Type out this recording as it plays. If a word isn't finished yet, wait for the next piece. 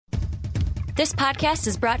This podcast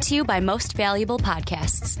is brought to you by Most Valuable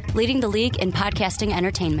Podcasts, leading the league in podcasting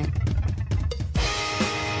entertainment.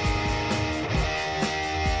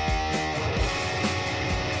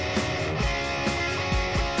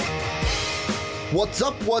 What's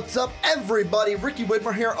up, everybody? Ricky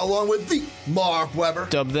Widmer here, along with the Mark Weber.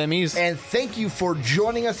 Dub them ease. And thank you for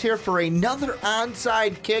joining us here for another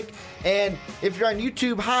onside kick. And if you're on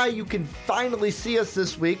YouTube, hi, you can finally see us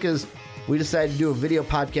this week as we decided to do a video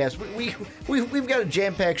podcast. We've got a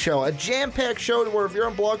jam-packed show. A jam-packed show to where if you're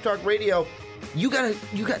on Blog Talk Radio, you got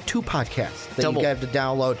two podcasts that you have to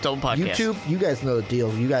download. Double podcast. YouTube, you guys know the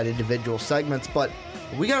deal. You got individual segments, but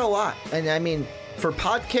we got a lot. And I mean, for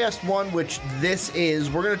podcast one, which this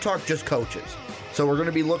is, we're going to talk just coaches. So we're going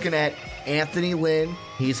to be looking at Anthony Lynn.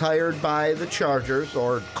 He's hired by the Chargers,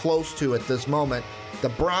 or close to at this moment. The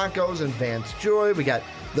Broncos and Vance Joy. We got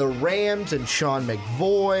the Rams and Sean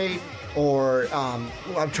McVay. Or, I'm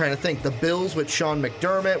trying to think, the Bills with Sean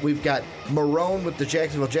McDermott. We've got Marone with the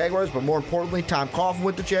Jacksonville Jaguars, but more importantly, Tom Coughlin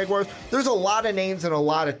with the Jaguars. There's a lot of names and a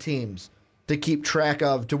lot of teams to keep track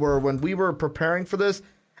of, to where when we were preparing for this,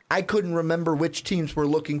 I couldn't remember which teams were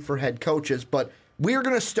looking for head coaches, but we're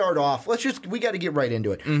going to start off. We got to get right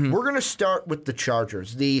into it. Mm-hmm. We're going to start with the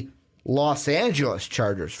Chargers, the Los Angeles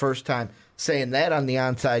Chargers. First time saying that on the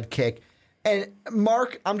onside kick. And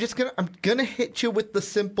Mark, I'm gonna hit you with the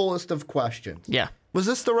simplest of questions. Yeah. Was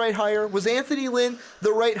this the right hire? Was Anthony Lynn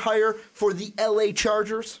the right hire for the LA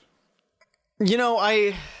Chargers? You know,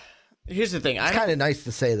 here's the thing. It's kind of nice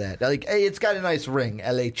to say that. Like, hey, it's got a nice ring,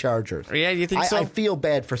 LA Chargers. Yeah, you think so? I feel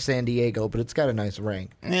bad for San Diego, but it's got a nice ring.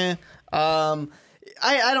 Yeah.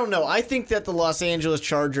 I don't know. I think that the Los Angeles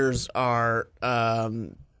Chargers are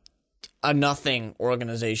a nothing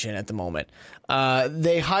organization at the moment.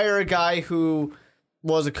 They hire a guy who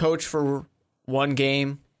was a coach for one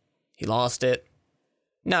game. He lost it.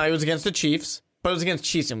 No, it was against the Chiefs, but it was against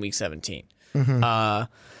Chiefs in Week 17. Mm-hmm.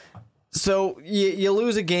 So you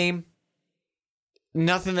lose a game.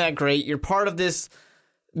 Nothing that great. You're part of this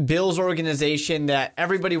Bills organization that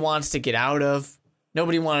everybody wants to get out of.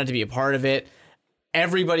 Nobody wanted to be a part of it.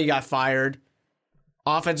 Everybody got fired.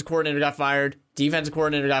 Offensive coordinator got fired. Defensive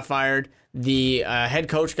coordinator got fired. The head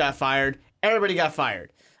coach got fired. Everybody got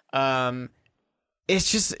fired.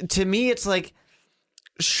 It's just, to me, it's like,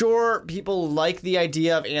 sure, people like the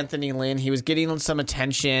idea of Anthony Lynn. He was getting some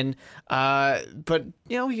attention. But,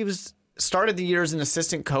 you know, he started the year as an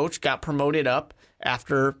assistant coach, got promoted up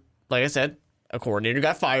after, like I said, a coordinator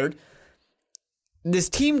got fired. This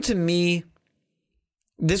team, to me,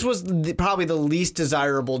 this was probably the least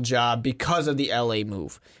desirable job because of the LA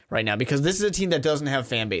move right now, because this is a team that doesn't have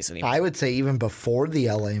fan base anymore. I would say even before the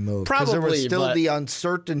LA move, because there was still the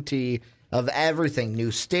uncertainty of everything.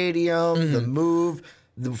 New stadium, the move,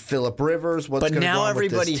 the Phillip Rivers, what's going to go on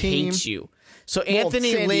with this team. But now everybody hates you. So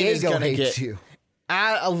Anthony Lynn is going to get you.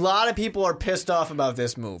 A lot of people are pissed off about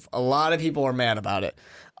this move. A lot of people are mad about it.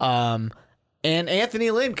 And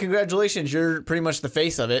Anthony Lynn, congratulations. You're pretty much the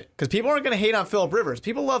face of it, because people aren't going to hate on Phillip Rivers.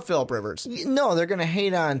 People love Phillip Rivers. No, they're going to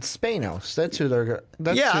hate on Spanos. That's who they're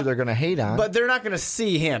going to hate on. But they're not going to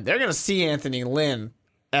see him. They're going to see Anthony Lynn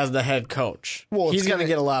as the head coach. Well, he's going to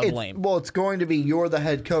get a lot of blame. Well, it's going to be, you're the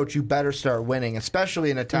head coach. You better start winning,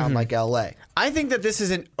 especially in a town like L.A. I think that this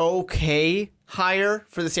is an okay hire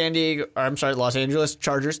for the Los Angeles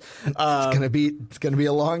Chargers. It's gonna be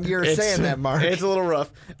a long year saying that, Mark. It's a little rough.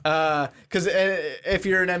 Because if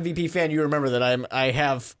you're an MVP fan, you remember that I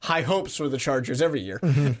have high hopes for the Chargers every year.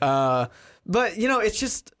 Mm-hmm. But you know,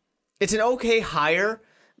 it's an okay hire.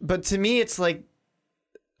 But to me, it's like,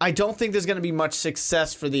 I don't think there's going to be much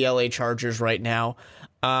success for the LA Chargers right now.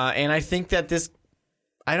 And I think that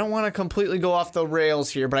I don't want to completely go off the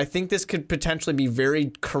rails here, but I think this could potentially be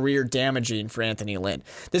very career damaging for Anthony Lynn.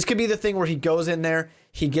 This could be the thing where he goes in there,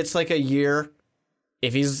 he gets like a year.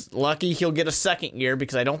 If he's lucky, he'll get a second year,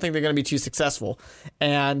 because I don't think they're going to be too successful.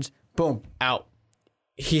 And boom, out.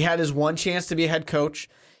 He had his one chance to be a head coach.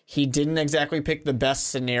 He didn't exactly pick the best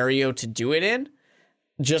scenario to do it in,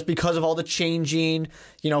 just because of all the changing.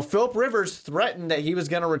 You know, Phillip Rivers threatened that he was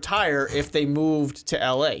going to retire if they moved to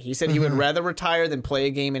L.A. He said he would rather retire than play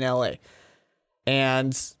a game in L.A.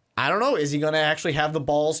 And I don't know, is he going to actually have the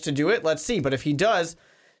balls to do it? Let's see. But if he does,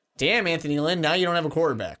 damn, Anthony Lynn, now you don't have a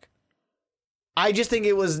quarterback. I just think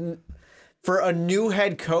it was, for a new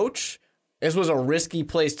head coach, this was a risky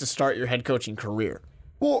place to start your head coaching career.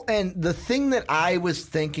 Well, and the thing that I was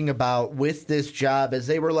thinking about with this job is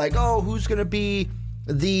they were like, oh, who's going to be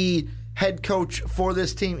the head coach for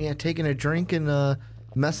this team? Yeah, taking a drink and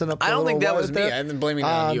messing up. I don't think that was me. I've been blaming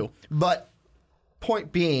that on you. But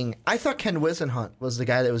point being, I thought Ken Wisenhunt was the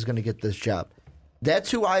guy that was going to get this job.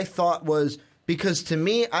 That's who I thought was because to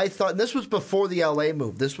me, I thought, and this was before the LA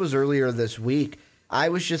move, this was earlier this week, I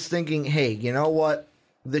was just thinking, hey, you know what?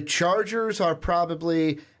 The Chargers are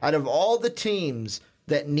probably, out of all the teams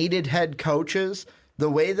that needed head coaches, the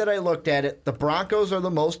way that I looked at it, the Broncos are the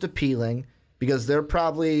most appealing because they're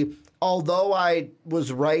probably, although I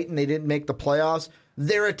was right and they didn't make the playoffs,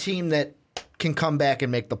 they're a team that can come back and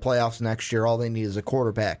make the playoffs next year. All they need is a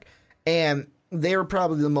quarterback. And they're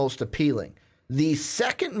probably the most appealing. The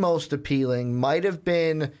second most appealing might have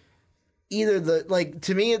been either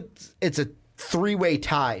to me, it's a three-way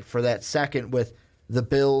tie for that second with the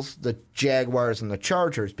Bills, the Jaguars, and the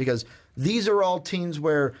Chargers, because these are all teams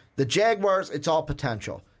where the Jaguars, it's all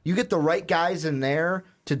potential. You get the right guys in there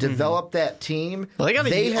to develop that team. Well,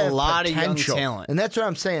 they have a lot potential. of young talent. And that's what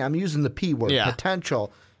I'm saying. I'm using the P word, Yeah.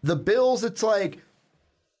 potential. The Bills, it's like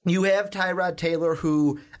you have Tyrod Taylor,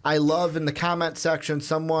 who I love. In the comment section,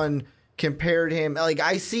 someone compared him. Like,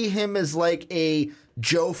 I see him as like a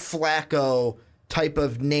Joe Flacco type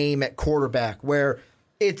of name at quarterback, where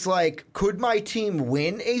it's like, could my team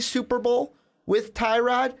win a Super Bowl with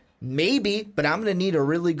Tyrod? Maybe, but I'm going to need a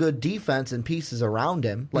really good defense and pieces around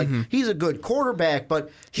him. Like, he's a good quarterback,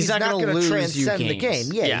 but he's not going to transcend the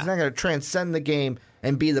game. Yeah, he's not going to transcend the game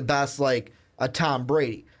and be the best like a Tom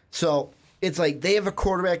Brady. So it's like they have a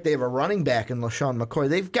quarterback, they have a running back in LaShawn McCoy.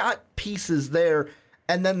 They've got pieces there.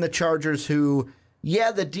 And then the Chargers, who,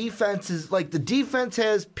 yeah, the defense is like, the defense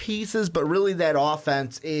has pieces, but really that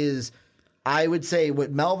offense is, I would say,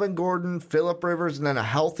 with Melvin Gordon, Phillip Rivers, and then a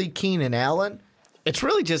healthy Keenan Allen. It's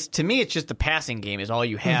really just, to me, it's just the passing game is all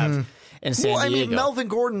you have in San Diego. I mean, Melvin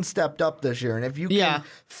Gordon stepped up this year, and if you can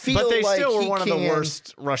feel but they like still were he one of can, the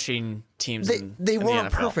worst rushing teams in they in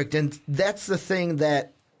weren't the NFL. perfect, and that's the thing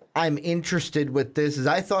that I'm interested with this, is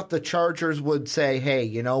I thought the Chargers would say, hey,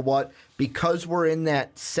 you know what, because we're in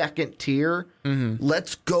that second tier,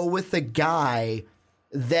 let's go with a guy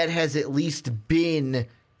that has at least been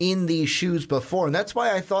in these shoes before. And that's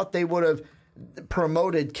why I thought they would have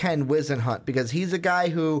promoted Ken Wisenhunt, because he's a guy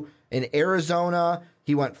who in Arizona,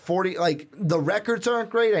 he went 40, like the records aren't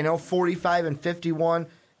great. I know 45 and 51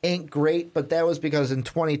 ain't great, but that was because in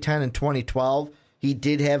 2010 and 2012, he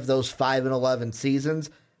did have those 5 and 11 seasons.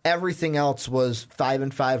 Everything else was 5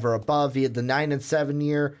 and 5 or above. He had the 9 and 7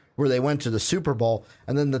 year where they went to the Super Bowl,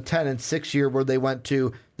 and then the 10 and 6 year where they went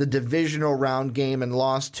to the divisional round game and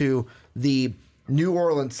lost to the New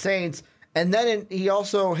Orleans Saints. And then he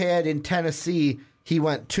also had in Tennessee, he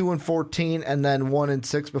went 2 and 14 and then 1 and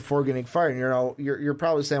 6 before getting fired. And you're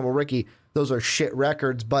probably saying, well, Ricky, those are shit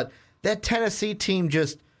records, but that Tennessee team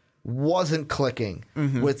just wasn't clicking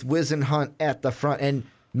with Wisenhunt at the front. And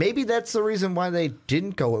maybe that's the reason why they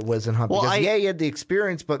didn't go with Wisenhunt. Well, because, he had the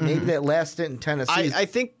experience, but maybe that last stint in Tennessee. I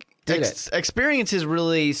think experience is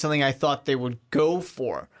really something I thought they would go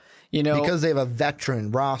for. You know, because they have a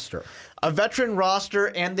veteran roster.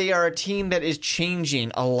 And they are a team that is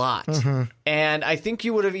changing a lot. And I think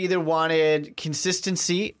you would have either wanted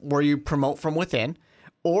consistency where you promote from within,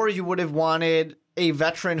 or you would have wanted a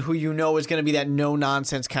veteran who you know is going to be that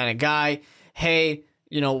no-nonsense kind of guy. Hey,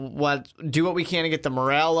 you know what? Do what we can to get the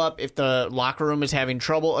morale up. If the locker room is having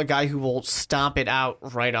trouble, a guy who will stomp it out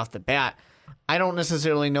right off the bat. I don't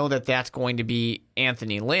necessarily know that that's going to be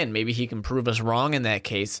Anthony Lynn. Maybe he can prove us wrong in that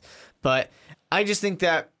case. But I just think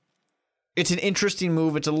that it's an interesting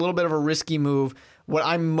move. It's a little bit of a risky move. What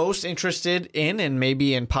I'm most interested in, and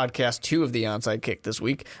maybe in podcast 2 of the Onside Kick this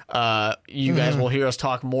week, you guys will hear us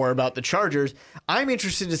talk more about the Chargers. I'm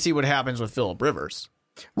interested to see what happens with Phillip Rivers.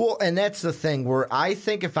 Well, and that's the thing where I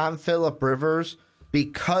think if I'm Phillip Rivers,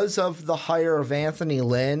 because of the hire of Anthony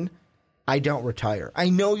Lynn, I don't retire. I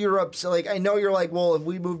know you're upset. Like, I know you're like, well, if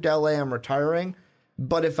we move to LA, I'm retiring.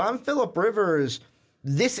 But if I'm Phillip Rivers,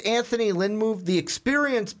 this Anthony Lynn move, the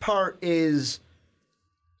experience part is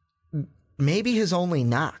maybe his only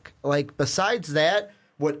knock. Like, besides that,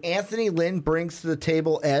 what Anthony Lynn brings to the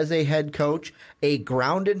table as a head coach, a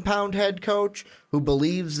ground and pound head coach who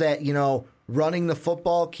believes that, you know, running the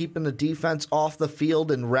football, keeping the defense off the field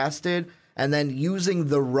and rested, and then using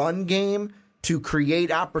the run game to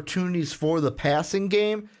create opportunities for the passing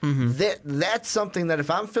game, that's something that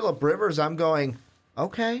if I'm Phillip Rivers, I'm going,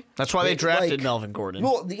 okay. That's why they drafted Melvin Gordon.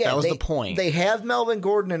 Well, yeah, that was the point. They have Melvin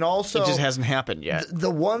Gordon, and also it just hasn't happened yet.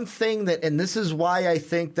 The one thing that, and this is why I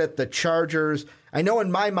think that the Chargers, I know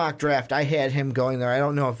in my mock draft I had him going there. I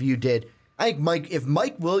don't know if you did. I think if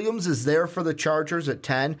Mike Williams is there for the Chargers at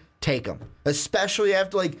 10, take him. Especially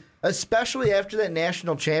after that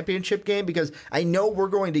national championship game, because I know we're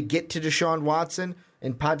going to get to Deshaun Watson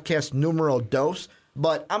in podcast numero dos,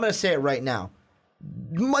 but I'm going to say it right now.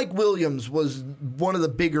 Mike Williams was one of the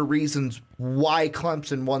bigger reasons why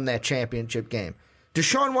Clemson won that championship game.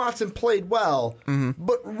 Deshaun Watson played well,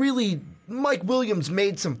 but really, Mike Williams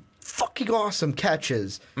made some fucking awesome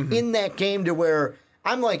catches in that game to where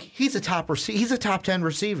I'm like, he's a top 10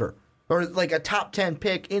 receiver, or like a top 10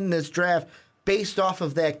 pick in this draft based off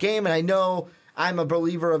of that game. And I know I'm a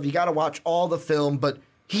believer of you got to watch all the film, but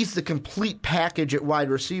he's the complete package at wide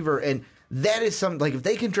receiver. And that is something, like, if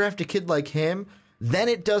they can draft a kid like him, then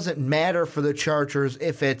it doesn't matter for the Chargers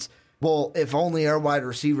if it's, well, if only our wide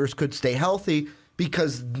receivers could stay healthy,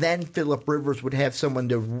 because then Phillip Rivers would have someone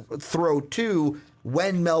to throw to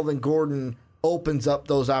when Melvin Gordon opens up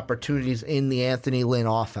those opportunities in the Anthony Lynn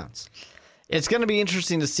offense. It's going to be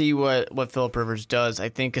interesting to see what Phillip Rivers does, I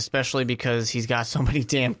think, especially because he's got so many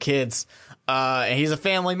damn kids. And he's a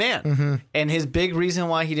family man. And his big reason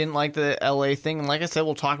why he didn't like the LA thing, and like I said,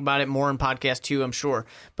 we'll talk about it more in podcast 2, I'm sure,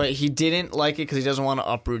 but he didn't like it because he doesn't want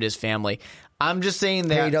to uproot his family. I'm just saying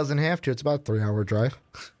that... He doesn't have to. It's about a 3-hour drive.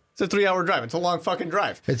 It's a 3-hour drive. It's a long fucking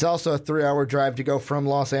drive. It's also a 3-hour drive to go from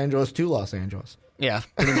Los Angeles to Los Angeles. Yeah,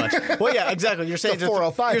 pretty much. Well, yeah, exactly. You're saying it's a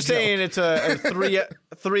 405 You're saying it's a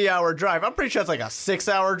 3-hour drive. I'm pretty sure it's like a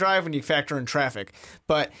 6-hour drive when you factor in traffic.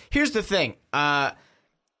 But here's the thing.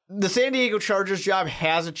 The San Diego Chargers job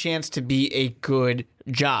has a chance to be a good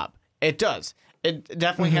job. It does. It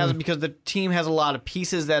definitely has, because the team has a lot of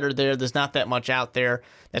pieces that are there. There's not that much out there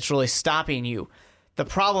that's really stopping you. The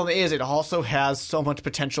problem is it also has so much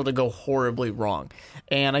potential to go horribly wrong.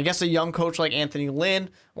 And I guess a young coach like Anthony Lynn,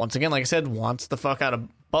 once again, like I said, wants the fuck out of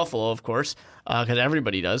Buffalo, of course, because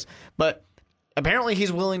everybody does. But apparently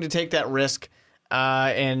he's willing to take that risk,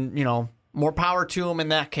 and, you know, more power to him in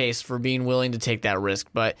that case for being willing to take that risk.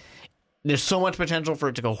 But there's so much potential for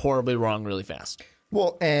it to go horribly wrong really fast.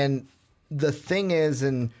 Well, and the thing is,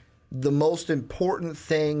 and the most important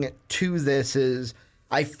thing to this is,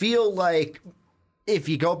 I feel like if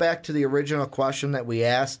you go back to the original question that we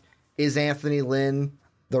asked, is Anthony Lynn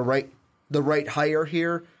the right hire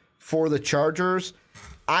here for the Chargers?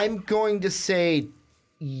 I'm going to say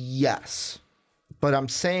yes, but I'm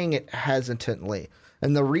saying it hesitantly.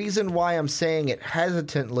 And the reason why I'm saying it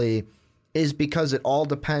hesitantly is because it all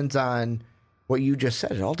depends on what you just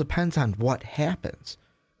said. It all depends on what happens.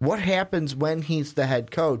 What happens when he's the head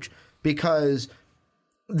coach? Because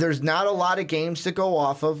there's not a lot of games to go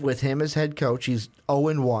off of with him as head coach. He's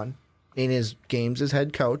 0-1 in his games as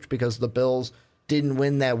head coach because the Bills didn't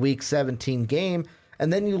win that Week 17 game.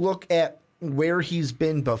 And then you look at where he's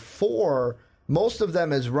been before, most of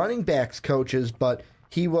them as running backs coaches, but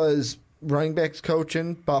he was running backs coach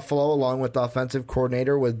in Buffalo along with the offensive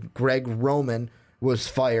coordinator with Greg Roman was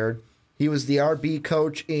fired. He was the RB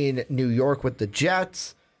coach in New York with the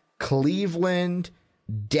Jets, Cleveland,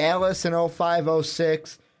 Dallas in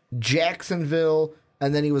 05-06, Jacksonville,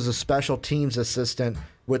 and then he was a special teams assistant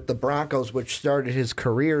with the Broncos, which started his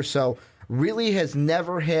career. So really has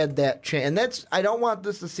never had that chance. And that's, I don't want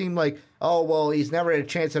this to seem like, oh, well, he's never had a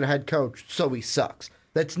chance at a head coach, so he sucks.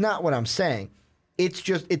 That's not what I'm saying. It's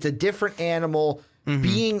just, it's a different animal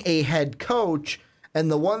being a head coach.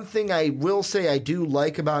 And the one thing I will say I do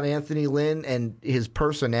like about Anthony Lynn and his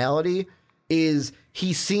personality is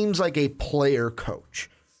he seems like a player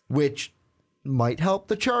coach, which might help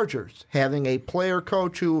the Chargers, having a player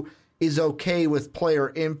coach who is okay with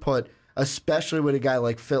player input, especially with a guy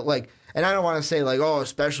like Phil. Like, and I don't want to say like, oh,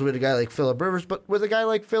 especially with a guy like Phillip Rivers, but with a guy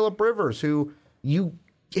like Phillip Rivers, who you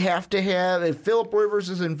have to have. If Phillip Rivers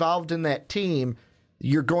is involved in that team,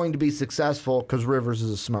 you're going to be successful because Rivers is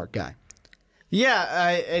a smart guy.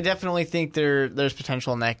 Yeah, I definitely think there's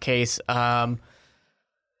potential in that case.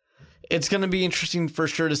 It's going to be interesting for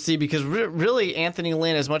sure to see because really Anthony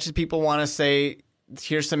Lynn, as much as people want to say,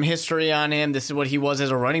 here's some history on him, this is what he was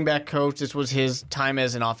as a running back coach, this was his time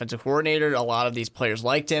as an offensive coordinator, a lot of these players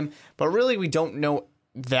liked him, but really we don't know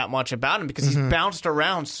that much about him because he's bounced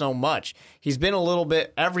around so much. He's been a little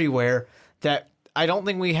bit everywhere that I don't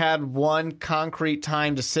think we had one concrete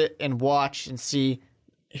time to sit and watch and see,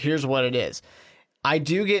 here's what it is. I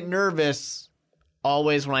do get nervous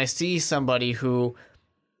always when I see somebody who,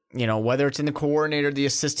 you know, whether it's in the coordinator, the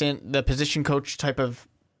assistant, the position coach type of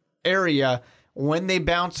area, when they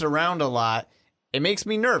bounce around a lot, it makes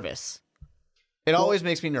me nervous. It always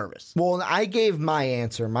makes me nervous. Well, I gave my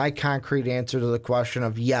answer, my concrete answer to the question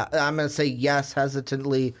of, yeah, I'm going to say yes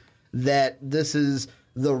hesitantly that this is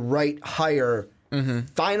the right hire.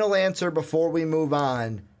 Final answer before we move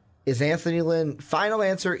on is Anthony Lynn. Final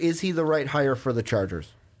answer, is he the right hire for the Chargers?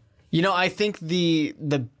 You know, I think the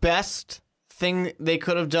best thing they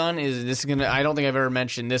could have done is this is gonna. I don't think I've ever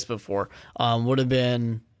mentioned this before. Would have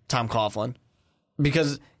been Tom Coughlin,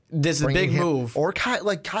 because this is a big move. Or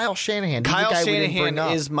Kyle Shanahan. Kyle Shanahan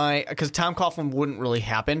is because Tom Coughlin wouldn't really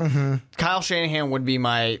happen. Mm-hmm. Kyle Shanahan would be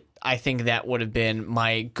I think that would have been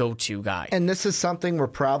my go-to guy. And this is something we're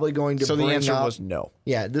probably going to bring up. So the answer was no.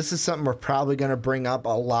 Yeah, this is something we're probably going to bring up a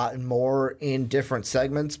lot more in different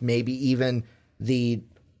segments, maybe even the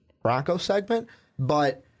Broncos segment.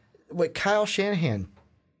 But with Kyle Shanahan,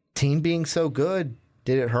 team being so good,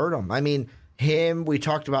 did it hurt him? I mean, we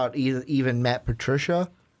talked about even Matt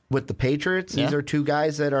Patricia with the Patriots. These are two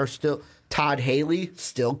guys that are still... Todd Haley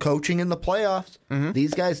still coaching in the playoffs. Mm-hmm.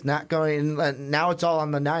 These guys not going... Now it's all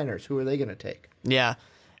on the Niners. Who are they going to take? Yeah.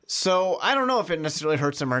 So I don't know if it necessarily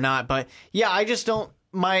hurts them or not, but yeah, I just don't...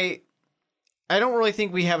 I don't really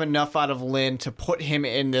think we have enough out of Lynn to put him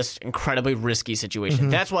in this incredibly risky situation. Mm-hmm.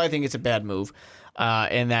 That's why I think it's a bad move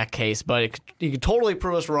in that case. But you could totally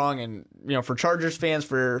prove us wrong. And, for Chargers fans,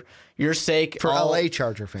 for your sake... For LA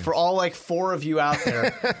Charger fans. For all 4 of you out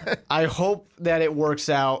there, I hope that it works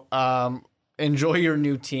out. Enjoy your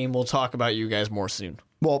new team. We'll talk about you guys more soon.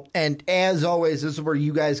 Well, and as always, this is where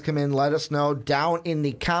you guys come in. Let us know down in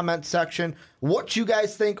the comment section what you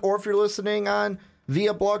guys think, or if you're listening on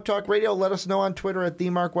via Blog Talk Radio, let us know on Twitter at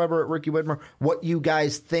 @TheMarkWeber, at Ricky Whitmer, what you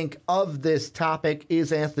guys think of this topic.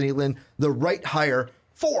 Is Anthony Lynn the right hire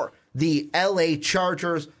for the LA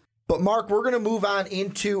Chargers? But, Mark, we're going to move on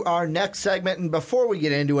into our next segment. And before we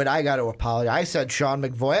get into it, I got to apologize. I said Sean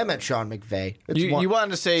McVay. I meant Sean McVay. You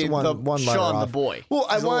wanted to say one Sean the boy. Well,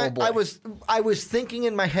 I was thinking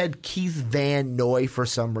in my head Keith Van Noy for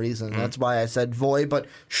some reason. That's why I said Voy. But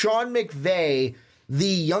Sean McVay, the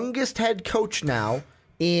youngest head coach now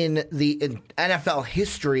in NFL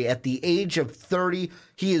history at the age of 30.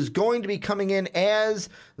 He is going to be coming in as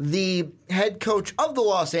the head coach of the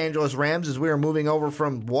Los Angeles Rams as we are moving over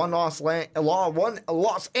from one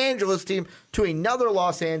Los Angeles team to another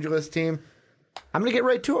Los Angeles team. I'm going to get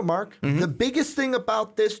right to it, Mark. Mm-hmm. The biggest thing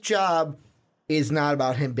about this job is not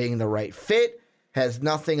about him being the right fit, has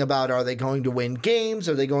nothing about are they going to win games,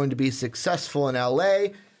 are they going to be successful in LA.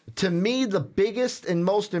 To me, the biggest and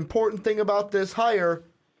most important thing about this hire,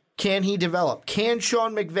 can he develop? Can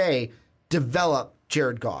Sean McVay develop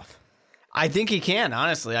Jared Goff? I think he can,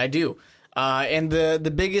 honestly. I do. And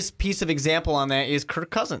the biggest piece of example on that is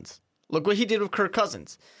Kirk Cousins. Look what he did with Kirk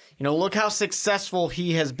Cousins. Look how successful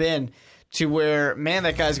he has been to where, man,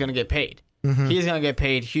 that guy's going to get paid. Mm-hmm. He's going to get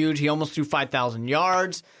paid huge. He almost threw 5,000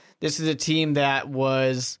 yards. This is a team that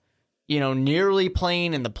was, nearly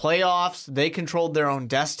playing in the playoffs. They controlled their own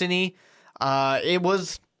destiny. It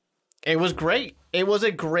was great. It was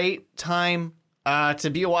a great time to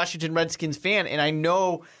be a Washington Redskins fan, and I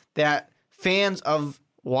know that fans of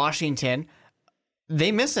Washington,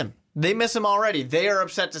 they miss him. They miss him already. They are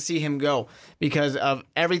upset to see him go because of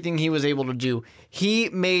everything he was able to do. He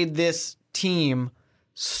made this team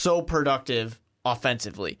so productive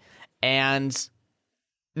offensively, and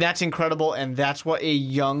that's incredible, and that's what a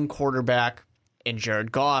young quarterback in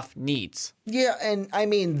Jared Goff needs. Yeah, and I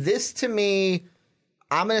mean, this to me,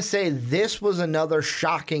 I'm going to say this was another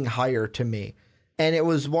shocking hire to me. And it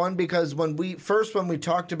was one because when we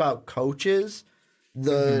talked about coaches,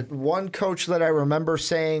 the one coach that I remember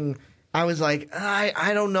saying, I was like,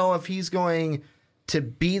 I don't know if he's going to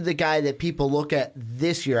be the guy that people look at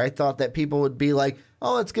this year. I thought that people would be like,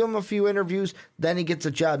 oh, let's give him a few interviews, then he gets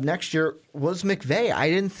a job next year, was McVay. I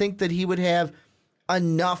didn't think that he would have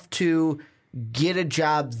enough to get a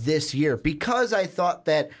job this year because I thought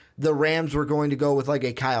that the Rams were going to go with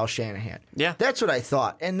a Kyle Shanahan. Yeah. That's what I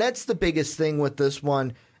thought. And that's the biggest thing with this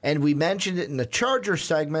one. And we mentioned it in the Charger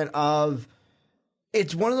segment of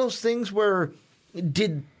it's one of those things where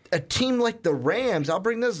did a team like the Rams, I'll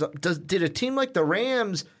bring this up, did a team like the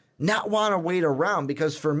Rams not want to wait around?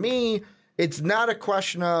 Because for me, it's not a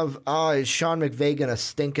question of, is Sean McVay going to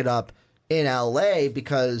stink it up in LA?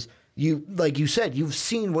 Because like you said, you've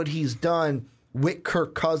seen what he's done with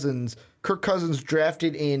Kirk Cousins. Kirk Cousins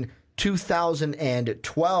drafted in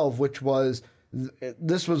 2012,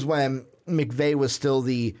 this was when McVay was still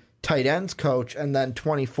the tight ends coach, and then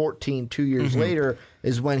 2014, 2 years later,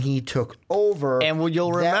 is when he took over. And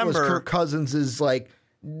you'll remember, that was Kirk Cousins'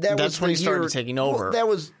 that's when he started taking over. That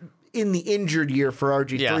was in the injured year for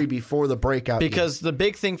RG3 before the breakout. Because the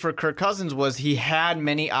big thing for Kirk Cousins was he had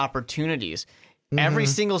many opportunities. Every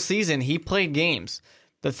single season, he played games.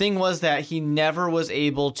 The thing was that he never was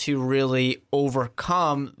able to really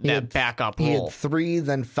overcome that backup role. He had 3,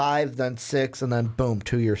 then 5, then 6, and then boom,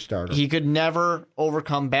 2-year starter. He could never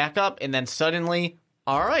overcome backup, and then suddenly,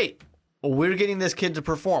 all right, we're getting this kid to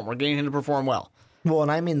perform. We're getting him to perform well. Well,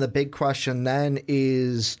 and I mean, the big question then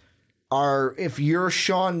is, if you're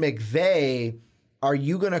Sean McVay, are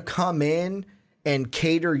you going to come in and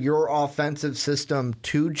cater your offensive system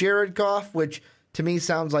to Jared Goff, which to me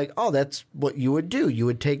sounds like, oh, that's what you would do. You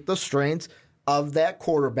would take the strengths of that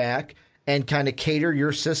quarterback and kind of cater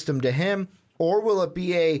your system to him? Or will it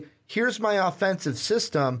be here's my offensive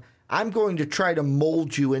system, I'm going to try to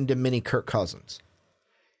mold you into mini Kirk Cousins?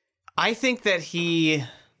 I think that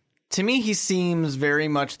to me, he seems very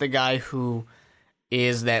much the guy who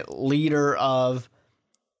is that leader of,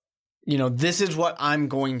 this is what I'm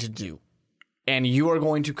going to do. And you are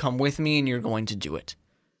going to come with me and you're going to do it.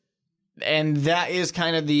 And that is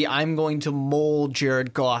kind of I'm going to mold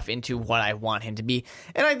Jared Goff into what I want him to be.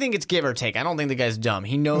 And I think it's give or take. I don't think the guy's dumb.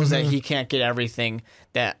 He knows that he can't get everything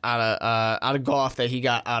that out of Goff that he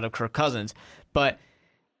got out of Kirk Cousins. But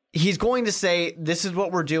he's going to say, this is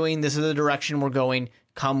what we're doing. This is the direction we're going.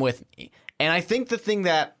 Come with me. And I think the thing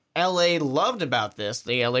that LA loved about this,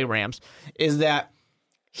 the LA Rams, is that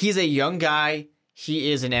he's a young guy.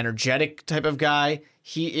 He is an energetic type of guy.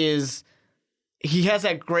 He has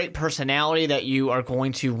that great personality that you are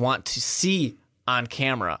going to want to see on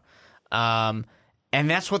camera. And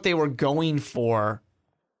that's what they were going for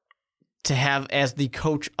to have as the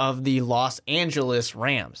coach of the Los Angeles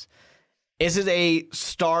Rams. This is a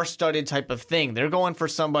star-studded type of thing. They're going for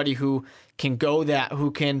somebody who can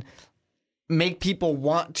who can make people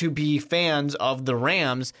want to be fans of the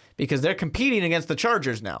Rams because they're competing against the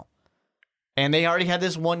Chargers now. And they already had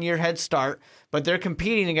this 1-year head start, but they're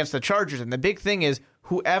competing against the Chargers. And the big thing is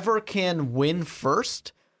whoever can win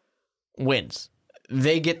first wins.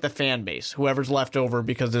 They get the fan base, whoever's left over,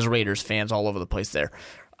 because there's Raiders fans all over the place there.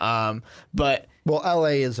 But LA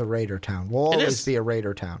is a Raider town. We'll always be a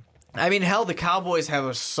Raider town. I mean, hell, the Cowboys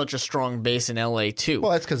have such a strong base in LA too.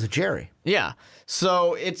 Well, that's because of Jerry. Yeah.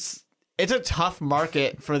 So it's a tough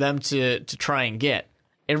market for them to try and get.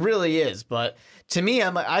 It really is. But to me,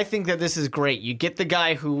 I think that this is great. You get the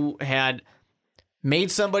guy who had made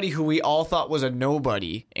somebody who we all thought was a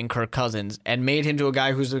nobody in Kirk Cousins and made him to a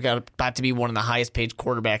guy who's about to be one of the highest paid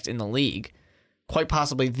quarterbacks in the league, quite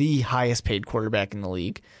possibly the highest paid quarterback in the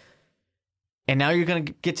league. And now you're going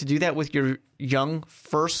to get to do that with your young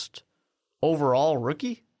first overall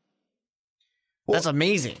rookie? Well, that's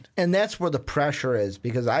amazing. And that's where the pressure is,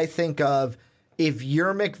 because I think of if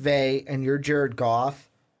you're McVay and you're Jared Goff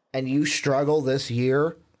and you struggle this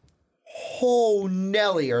year, oh,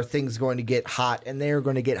 Nelly, are things going to get hot, and they are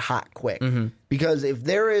going to get hot quick. Mm-hmm. Because if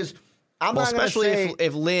there is... especially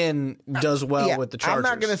if Lynn does well with the Chargers.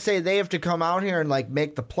 I'm not going to say they have to come out here and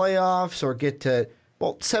make the playoffs or get to...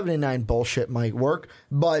 Well, 79 bullshit might work,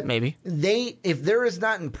 but maybe if there is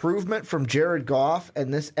not improvement from Jared Goff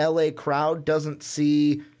and this LA crowd doesn't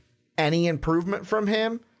see any improvement from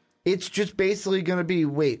him, it's just basically going to be,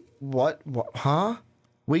 wait, what? Huh?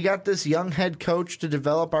 We got this young head coach to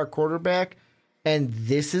develop our quarterback, and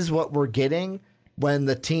this is what we're getting when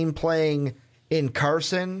the team playing in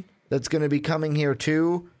Carson that's going to be coming here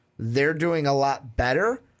too, they're doing a lot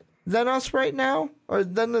better than us right now, or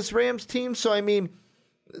than this Rams team. So, I mean,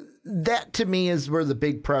 that to me is where the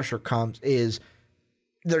big pressure comes, is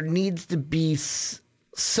there needs to be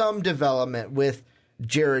some development with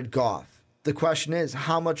Jared Goff. The question is,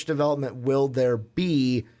 how much development will there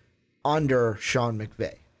be under Sean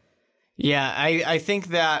McVay? Yeah, I think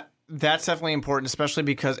that's definitely important, especially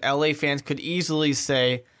because LA fans could easily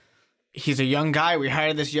say, he's a young guy, we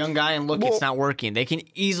hired this young guy, and look, it's not working. They can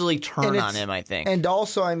easily turn on him, I think. And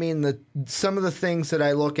also, I mean, some of the things that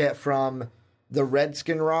I look at from the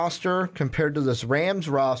Redskin roster compared to this Rams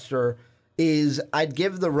roster is I'd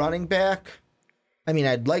give the running back,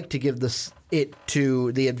 I'd like to give it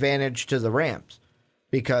to the advantage to the Rams,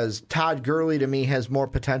 because Todd Gurley to me has more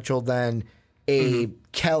potential than a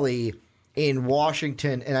Kelly in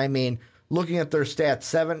Washington. And looking at their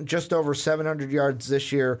stats, just over 700 yards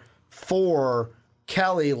this year for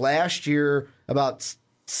Kelly. Last year, about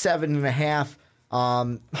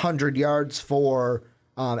 7.5 yards for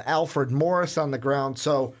Alfred Morris on the ground.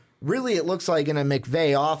 So really, it looks like in a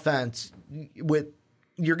McVay offense,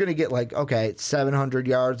 you're going to get 700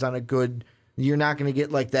 yards on a good. You're not going to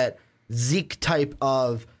get that Zeke type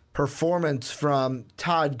of performance from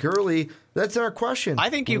Todd Gurley. That's our question. I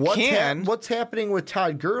think you can. What's happening with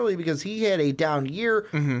Todd Gurley, because he had a down year.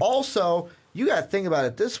 Mm-hmm. Also, you got to think about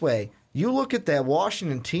it this way. You look at that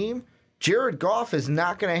Washington team, Jared Goff is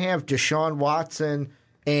not going to have Deshaun Watson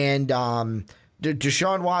and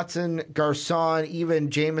Garcon, even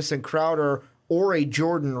Jamison Crowder, or a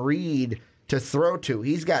Jordan Reed to throw to.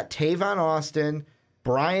 He's got Tavon Austin,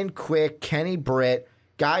 Brian Quick, Kenny Britt,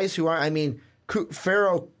 guys who are,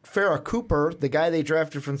 Farrah Cooper, the guy they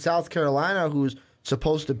drafted from South Carolina, who's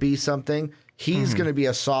supposed to be something. He's going to be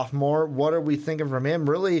a sophomore. What are we thinking from him?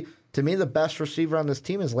 Really, to me, the best receiver on this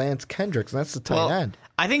team is Lance Kendricks, and that's the tight end.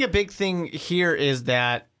 I think a big thing here is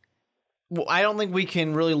that I don't think we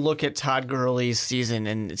can really look at Todd Gurley's season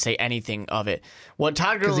and say anything of it. What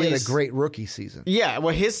Todd Gurley, because he had a great rookie season. Yeah,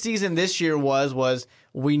 what his season this year was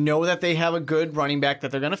we know that they have a good running back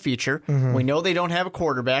that they're going to feature. Mm-hmm. We know they don't have a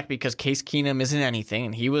quarterback because Case Keenum isn't anything,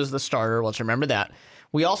 and he was the starter. Let's remember that.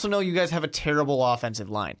 We also know you guys have a terrible offensive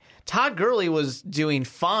line. Todd Gurley was doing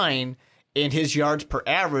fine in his yards per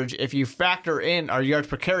average if you factor in, or yards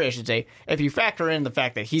per carry, I should say, if you factor in the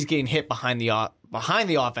fact that he's getting hit behind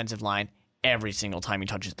the offensive line every single time he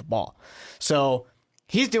touches the ball. So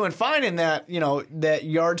he's doing fine in that, that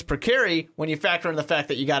yards per carry when you factor in the fact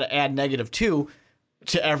that you got to add -2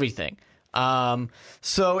 to everything.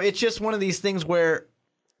 So it's just one of these things where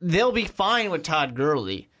they'll be fine with Todd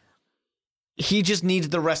Gurley. He just needs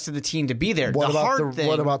the rest of the team to be there. What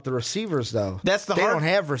about the receivers, though? They don't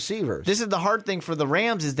have receivers. This is the hard thing for the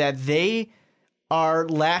Rams, is that they are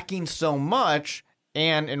lacking so much,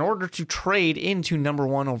 and in order to trade into number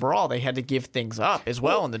 1 overall, they had to give things up as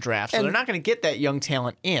well in the draft. So they're not going to get that young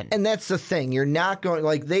talent in. And that's the thing. You're not going,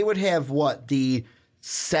 they would have the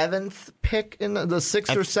 7th pick in the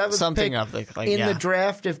 6th or 7th pick in the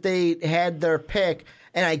draft if they had their pick.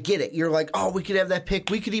 And I get it. You're like, oh, we could have that pick.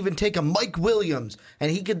 We could even take a Mike Williams,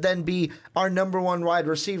 and he could then be our number 1 wide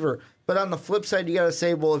receiver. But on the flip side, you got to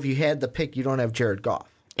say, well, if you had the pick, you don't have Jared Goff.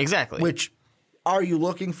 Exactly. Which are you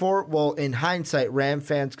looking for? Well, in hindsight, Ram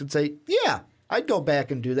fans could say, yeah, I'd go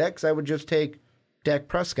back and do that because I would just take Dak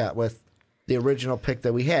Prescott with the original pick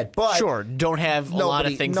that we had. But sure, don't have a lot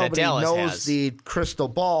of things that Dallas has. Nobody knows the crystal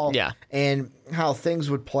ball and how things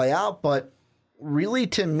would play out. But really,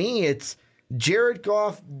 to me, it's Jared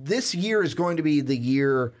Goff. This year is going to be the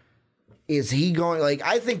year. Is he going?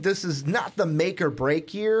 I think this is not the make or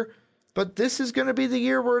break year, but this is going to be the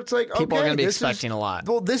year where it's people are going to be expecting a lot.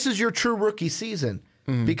 Well, this is your true rookie season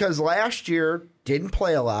because last year didn't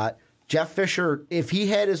play a lot. Jeff Fisher, if he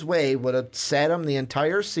had his way, would have sat him the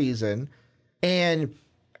entire season. And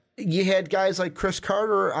you had guys like Chris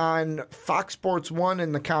Carter on Fox Sports 1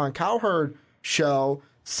 and the Colin Cowherd show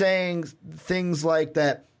saying things like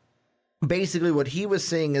that. Basically, what he was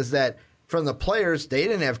seeing is that from the players, they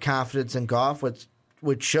didn't have confidence in Goff,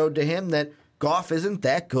 which showed to him that Goff isn't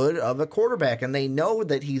that good of a quarterback, and they know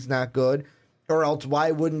that he's not good, or else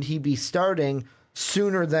why wouldn't he be starting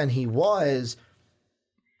sooner than he was?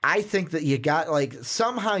 I think that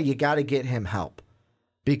somehow you got to get him help,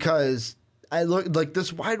 because I look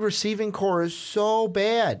this wide receiving core is so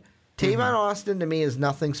bad. Tavon Austin to me is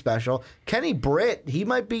nothing special. Kenny Britt, he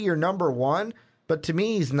might be your number 1. But to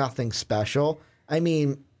me, he's nothing special. I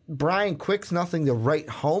mean, Brian Quick's nothing to write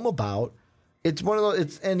home about. It's one of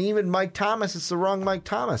those. And even Mike Thomas, it's the wrong Mike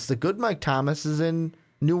Thomas. The good Mike Thomas is in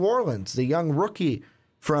New Orleans, the young rookie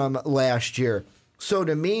from last year. So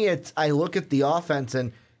to me, I look at the offense,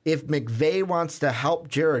 and if McVay wants to help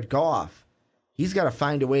Jared Goff, he's got to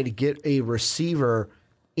find a way to get a receiver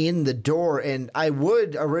in the door. And I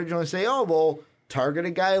would originally say, target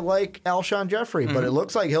a guy like Alshon Jeffrey, but it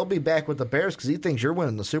looks like he'll be back with the Bears because he thinks you're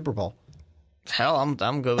winning the Super Bowl. Hell,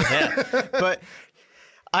 I'm good with that. But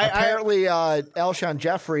apparently, Alshon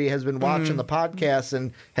Jeffrey has been watching the podcast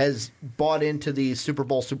and has bought into the Super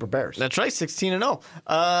Bowl Super Bears. That's right,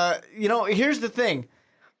 16-0. Here's the thing.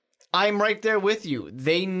 I'm right there with you.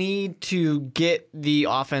 They need to get the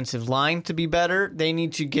offensive line to be better. They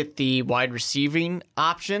need to get the wide receiving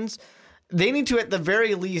options. They need to, at the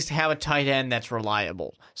very least, have a tight end that's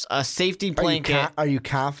reliable. A safety blanket. Are you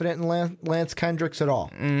confident in Lance Kendricks at all?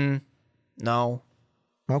 No.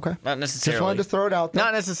 Okay. Not necessarily. Just wanted to throw it out there.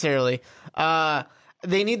 Not necessarily.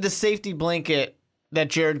 They need the safety blanket that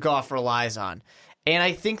Jared Goff relies on. And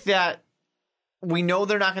I think that we know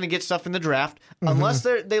they're not going to get stuff in the draft unless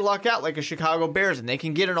they luck out like a Chicago Bears and they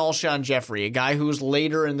can get an Alshon Jeffrey, a guy who's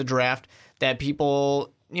later in the draft that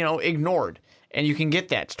people, ignored. And you can get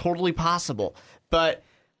that. It's totally possible. But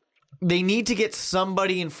they need to get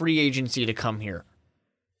somebody in free agency to come here.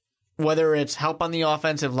 Whether it's help on the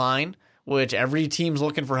offensive line, which every team's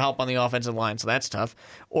looking for help on the offensive line, so that's tough,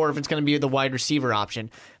 or if it's going to be the wide receiver option.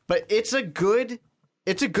 But it's a good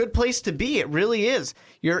place to be. It really is.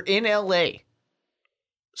 You're in LA.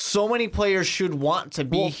 So many players should want to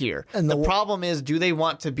be here. And the problem is, do they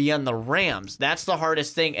want to be on the Rams? That's the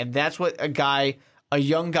hardest thing, and that's what a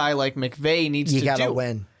young guy like McVay needs to do. You got to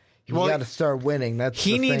win. You got to start winning.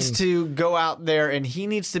 He needs to go out there, and he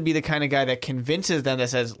needs to be the kind of guy that convinces them, that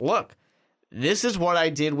says, look, this is what I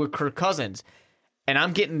did with Kirk Cousins, and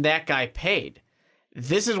I'm getting that guy paid.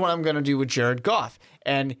 This is what I'm going to do with Jared Goff.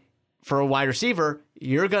 And for a wide receiver,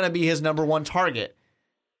 you're going to be his number 1 target.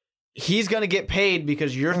 he's going to get paid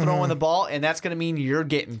because you're throwing the ball, and that's going to mean you're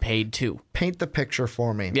getting paid too. Paint the picture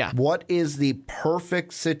for me. Yeah. What is the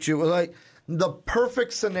perfect the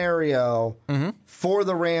perfect scenario for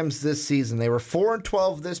the Rams this season? They were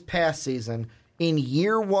 4-12 this past season. In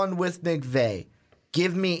year one with McVay,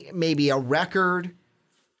 give me maybe a record.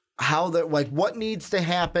 What needs to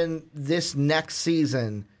happen this next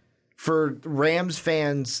season for Rams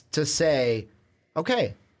fans to say,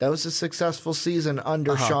 okay, that was a successful season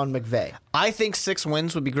under Sean McVay? I think 6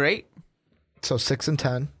 wins would be great. So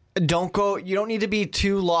 6-10. You don't need to be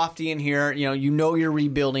too lofty in here. You know you're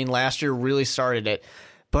rebuilding. Last year really started it.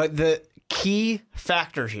 But the key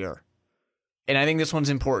factor here, and I think this one's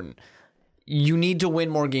important, you need to win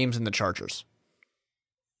more games than the Chargers.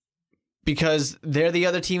 Because they're the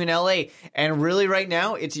other team in LA. And really right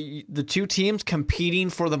now, it's the two teams competing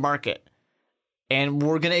for the market. And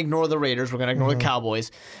we're going to ignore the Raiders. We're going to ignore the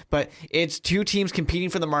Cowboys. But it's two teams competing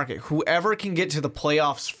for the market. Whoever can get to the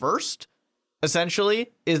playoffs first,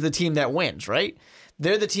 essentially, is the team that wins, right?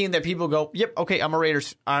 They're the team that people go, yep, okay, I'm a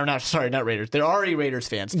Raiders. Not Raiders. They're already Raiders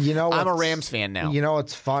fans. I'm a Rams fan now. You know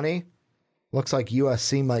what's funny? Looks like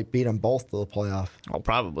USC might beat them both to the playoff. Oh,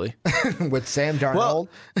 probably. With Sam Darnold. Well,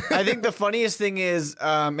 I think the funniest thing is,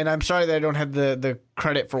 and I'm sorry that I don't have the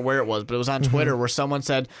credit for where it was, but it was on Twitter where someone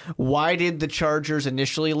said, why did the Chargers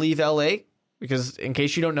initially leave LA? Because in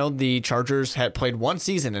case you don't know, the Chargers had played one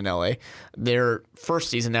season in LA, their first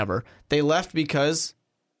season ever. They left because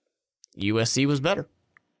USC was better.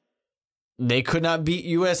 They could not beat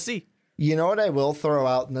USC. You know what I will throw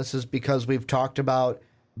out, and this is because we've talked about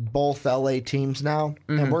both LA teams now,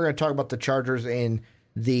 and we're going to talk about the Chargers in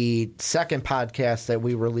the second podcast that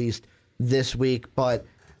we released this week. But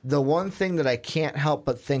the one thing that I can't help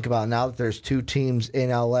but think about now that there's two teams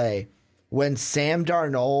in LA, when Sam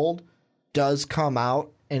Darnold does come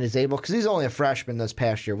out and is able, because he's only a freshman this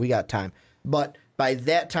past year, we got time. But by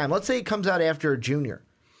that time, let's say he comes out after a junior.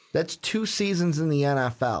 That's 2 seasons in the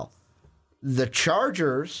NFL. The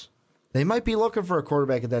Chargers, they might be looking for a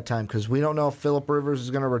quarterback at that time because we don't know if Phillip Rivers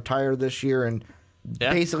is going to retire this year and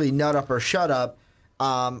basically nut up or shut up,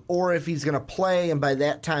 or if he's going to play, and by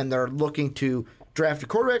that time they're looking to draft a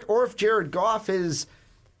quarterback, or if Jared Goff is,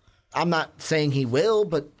 I'm not saying he will,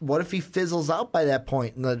 but what if he fizzles out by that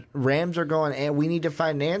point and the Rams are going, and we need to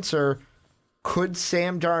find an answer. Could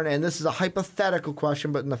Sam Darnold, and this is a hypothetical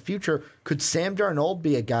question, but in the future, could Sam Darnold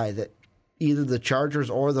be a guy that either the Chargers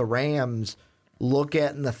or the Rams look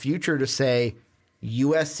at in the future to say,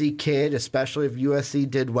 USC kid, especially if USC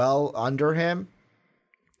did well under him?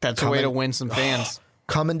 That's a way to win some fans.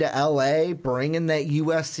 Coming to LA, bringing that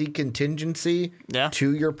USC contingency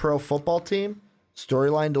to your pro football team.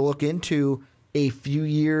 Storyline to look into a few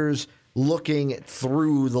years looking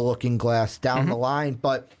through the looking glass down the line.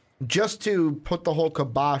 But just to put the whole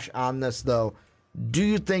kibosh on this, though, do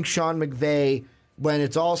you think Sean McVay, when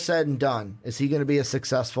it's all said and done, is he going to be a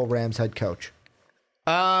successful Rams head coach?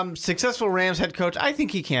 Successful Rams head coach, I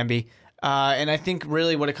think he can be. And I think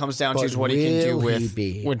really what it comes down to is what he can do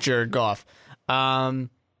with Jared Goff.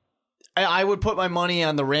 I would put my money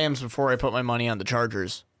on the Rams before I put my money on the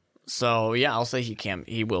Chargers. So, yeah, I'll say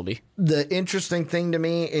he will be. The interesting thing to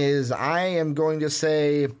me is I am going to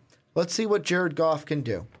say, let's see what Jared Goff can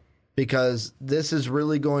do. Because this is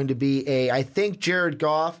really going to be I think Jared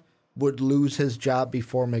Goff would lose his job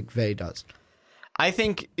before McVay does. I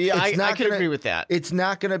think, I could agree with that. It's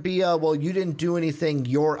not going to be, well, you didn't do anything,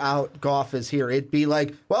 you're out, Goff is here. It'd be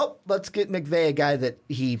like, well, let's get McVay a guy that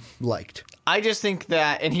he liked. I just think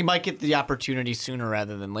that, and he might get the opportunity sooner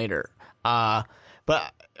rather than later. But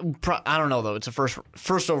I don't know, though. It's a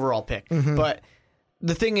first overall pick. But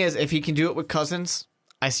the thing is, if he can do it with Cousins,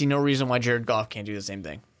 I see no reason why Jared Goff can't do the same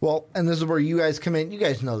thing. Well, and this is where you guys come in. You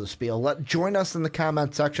guys know the spiel. Join us in the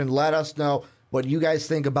comment section. Let us know what you guys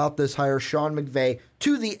think about this hire, Sean McVay,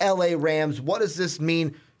 to the LA Rams. What does this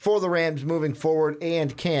mean for the Rams moving forward?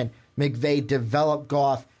 And can McVay develop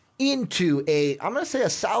Goff into I'm going to say, a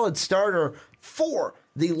solid starter for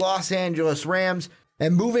the Los Angeles Rams?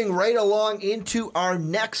 And moving right along into our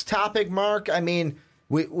next topic, Mark, I mean,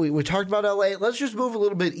 we talked about LA. Let's just move a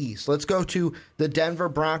little bit east. Let's go to the Denver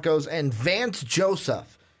Broncos. And Vance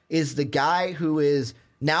Joseph is the guy who is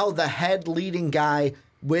now the head leading guy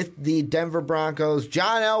with the Denver Broncos.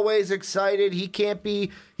 John Elway's excited.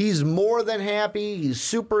 He's more than happy. He's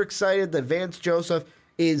super excited that Vance Joseph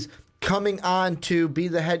is coming on to be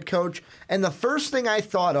the head coach. And the first thing I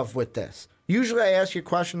thought of with this, usually I ask you a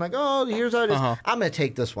question like, oh, here's how it is. I'm going to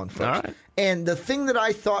take this one first. All right. And the thing that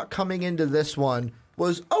I thought coming into this one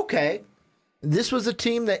was, okay, this was a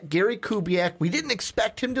team that Gary Kubiak, we didn't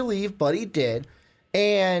expect him to leave, but he did.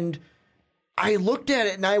 And I looked at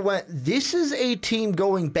it and I went, this is a team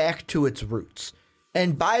going back to its roots.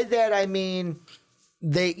 And by that, I mean,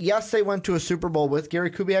 they went to a Super Bowl with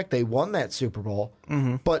Gary Kubiak. They won that Super Bowl.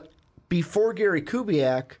 Mm-hmm. But before Gary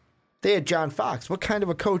Kubiak, they had John Fox. What kind of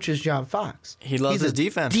a coach is John Fox? He loves his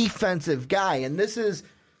defense. Defensive guy. And this is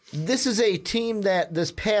a team that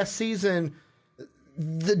this past season,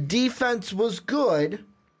 the defense was good.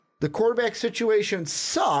 The quarterback situation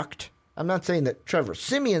sucked. I'm not saying that Trevor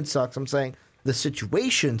Siemian sucks. I'm saying the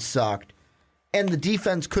situation sucked. And the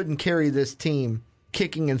defense couldn't carry this team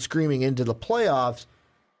kicking and screaming into the playoffs,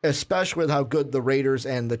 especially with how good the Raiders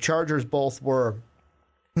and the Chargers both were.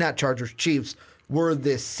 Not Chargers, Chiefs were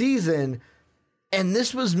this season. And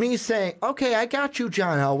this was me saying, okay, I got you,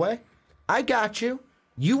 John Elway. I got you.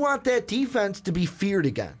 You want that defense to be feared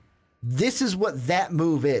again. This is what that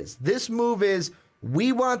move is. This move is,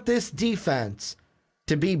 we want this defense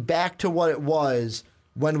to be back to what it was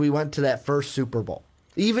when we went to that first Super Bowl.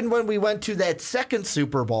 Even when we went to that second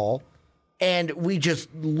Super Bowl and we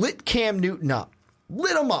just lit Cam Newton up.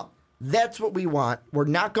 Lit him up. That's what we want. We're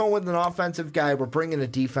not going with an offensive guy. We're bringing a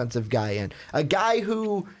defensive guy in. A guy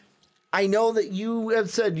who I know that you have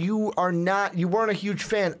said you weren't a huge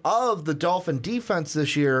fan of the Dolphin defense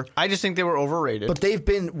this year. I just think they were overrated. But they've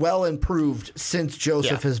been well improved since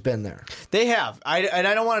Joseph has been there. They have. And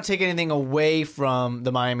I don't want to take anything away from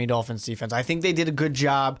the Miami Dolphins defense. I think they did a good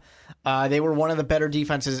job. They were one of the better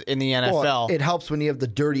defenses in the NFL. Well, it helps when you have the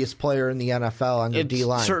dirtiest player in the NFL on your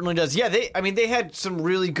D-line. It certainly does. Yeah, they had some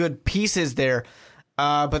really good pieces there,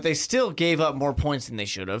 but they still gave up more points than they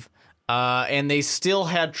should have. And they still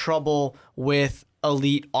had trouble with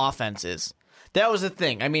elite offenses. That was the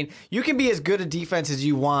thing. I mean, you can be as good a defense as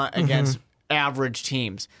you want against average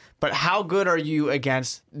teams, but how good are you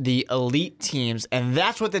against the elite teams? And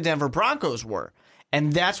that's what the Denver Broncos were.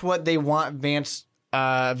 And that's what they want Vance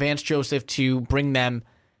Joseph to bring them.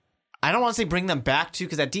 I don't want to say bring them back to,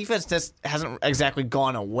 because that defense just hasn't exactly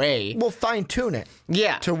gone away. Well, fine-tune it.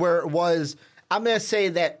 Yeah. To where it was. I'm going to say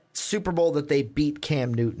that Super Bowl that they beat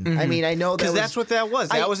Cam Newton. I mean, I know that because that's what that was.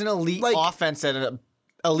 That was an elite offense that an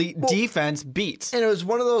elite defense beats. And it was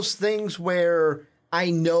one of those things where I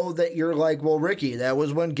know that you're like, well, Ricky, that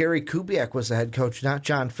was when Gary Kubiak was the head coach, not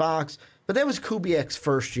John Fox. But that was Kubiak's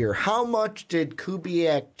first year. How much did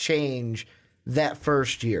Kubiak change that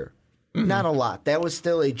first year? Not a lot. That was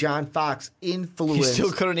still a John Fox influence. He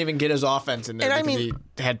still couldn't even get his offense in there because he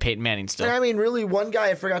had Peyton Manning still. And I mean, really, one guy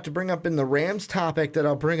I forgot to bring up in the Rams topic that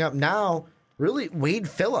I'll bring up now, really, Wade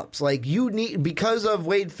Phillips. Like, because of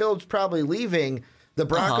Wade Phillips probably leaving, the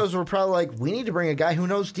Broncos were probably like, we need to bring a guy who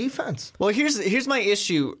knows defense. Well, here's my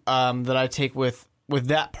issue that I take with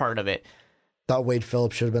that part of it. Thought Wade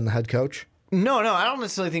Phillips should have been the head coach? No, I don't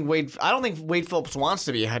necessarily think Wade Phillips wants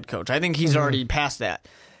to be a head coach. I think he's already past that.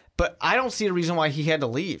 But I don't see a reason why he had to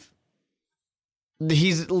leave.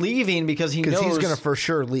 He's leaving because he knows he's going to for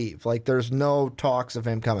sure leave. Like, there's no talks of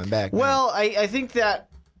him coming back. Well, I think that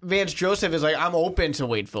Vance Joseph is like, I'm open to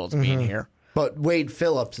Wade Phillips being here. But Wade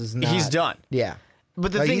Phillips is not. He's done. Yeah.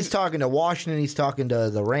 But the thing, he's talking to Washington. He's talking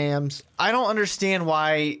to the Rams. I don't understand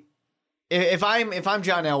why. If I'm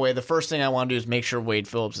John Elway, the first thing I want to do is make sure Wade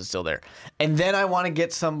Phillips is still there. And then I want to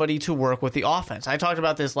get somebody to work with the offense. I talked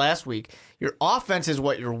about this last week. Your offense is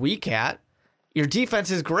what you're weak at. Your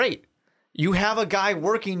defense is great. You have a guy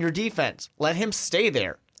working your defense. Let him stay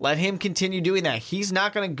there. Let him continue doing that. He's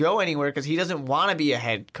not going to go anywhere because he doesn't want to be a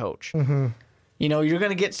head coach. You know, you're going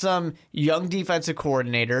to get some young defensive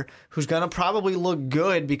coordinator who's going to probably look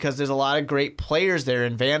good because there's a lot of great players there,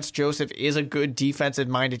 and Vance Joseph is a good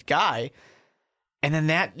defensive-minded guy. And then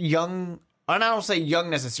that young, and I don't say young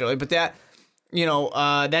necessarily, but that,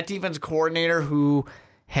 that defense coordinator who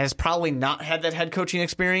has probably not had that head coaching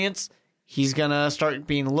experience, he's going to start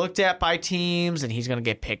being looked at by teams, and he's going to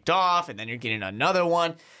get picked off, and then you're getting another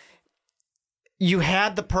one. You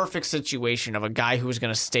had the perfect situation of a guy who was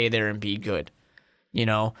going to stay there and be good.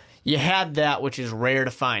 You had that, which is rare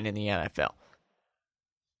to find in the NFL.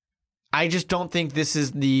 I just don't think this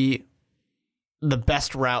is the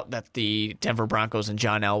best route that the Denver Broncos and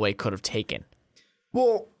John Elway could have taken.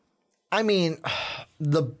 Well, I mean,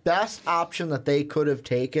 the best option that they could have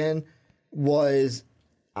taken was,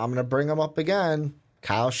 I'm going to bring him up again,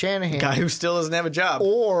 Kyle Shanahan. Guy who still doesn't have a job.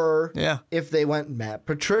 Or if they went Matt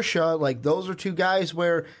Patricia, like those are two guys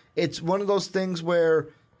where it's one of those things where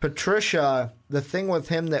Patricia, the thing with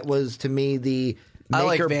him that was to me the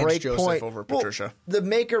make or break point over Patricia. Well, the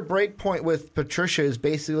make or break point with Patricia is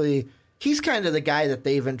basically he's kind of the guy that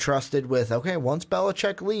they've entrusted with. Okay, once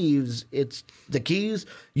Belichick leaves, it's the keys.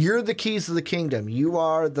 You're the keys to the kingdom. You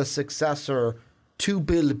are the successor to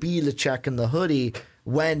Bill Belichick in the hoodie.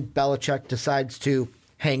 when Belichick decides to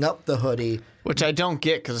hang up the hoodie. Which I don't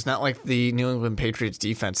get because it's not like the New England Patriots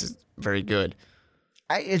defense is very good.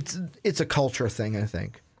 It's a culture thing, I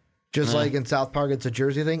think. Just like in South Park, it's a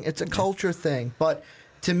Jersey thing. It's a culture thing. But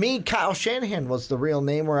to me, Kyle Shanahan was the real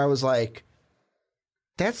name where I was like,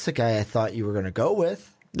 that's the guy I thought you were going to go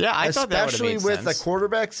with. Yeah, I thought that would have made sense. Especially with the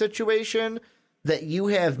quarterback situation that you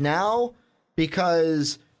have now,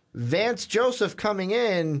 because Vance Joseph coming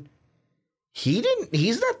in,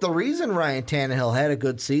 he's not the reason Ryan Tannehill had a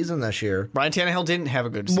good season this year. Ryan Tannehill didn't have a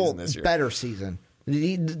good season this year. Better season.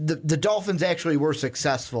 The Dolphins actually were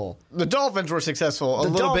successful. The Dolphins were successul a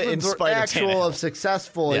little bit in spite of Tannehill.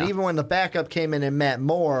 Successful, and even when the backup came in and Matt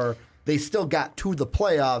Moore, they still got to the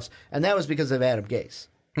playoffs, and that was because of Adam Gase.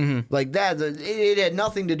 Mm-hmm. Like that, it had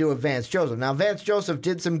nothing to do with Vance Joseph. Now, Vance Joseph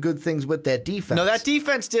did some good things with that defense. No, that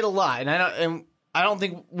defense did a lot, and I don't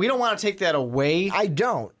think we don't want to take that away. I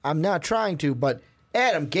don't. I'm not trying to, but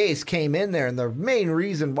Adam Gase came in there, and the main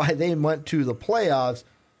reason why they went to the playoffs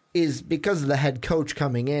is because of the head coach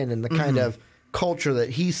coming in and the kind of culture that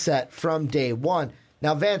he set from day one.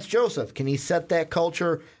 Now, Vance Joseph, can he set that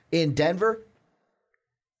culture in Denver?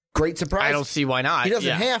 Great surprise. I don't see why not. He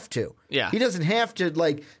doesn't have to. Yeah. He doesn't have to.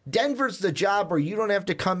 Like, Denver's the job where you don't have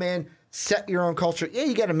to come in, set your own culture. Yeah,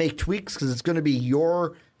 you got to make tweaks because it's going to be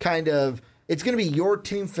your it's going to be your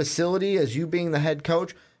team facility as you being the head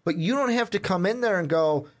coach. But you don't have to come in there and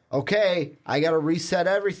go, okay, I got to reset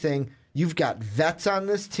everything. You've got vets on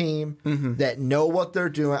this team that know what they're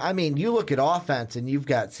doing. I mean, you look at offense, and you've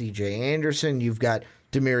got C.J. Anderson, you've got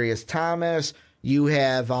Demaryius Thomas, you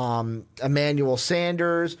have Emmanuel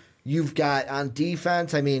Sanders, you've got on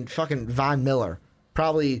defense, I mean, fucking Von Miller.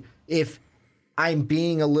 Probably, if I'm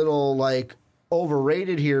being a little, like,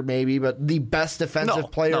 overrated here maybe, but the best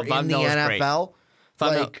defensive player in the NFL.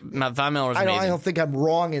 Von Miller's amazing. I don't think I'm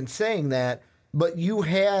wrong in saying that. But you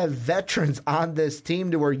have veterans on this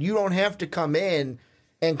team to where you don't have to come in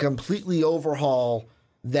and completely overhaul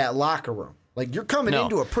that locker room. Like, you're coming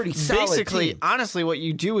into a pretty solid Basically, team. honestly, what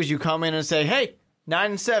you do is you come in and say, hey,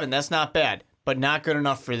 9-7, that's not bad, but not good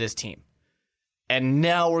enough for this team. And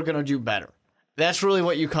now we're going to do better. That's really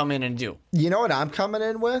what you come in and do. You know what I'm coming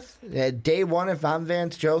in with? At day one, if I'm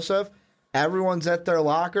Vance Joseph, everyone's at their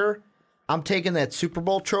locker. I'm taking that Super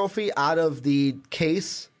Bowl trophy out of the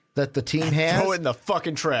case that the team has. Throw it in the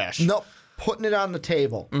fucking trash. Nope. Putting it on the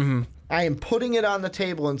table. Mm-hmm. I am putting it on the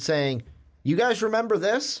table and saying, you guys remember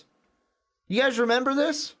this? You guys remember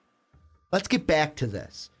this? Let's get back to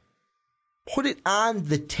this. Put it on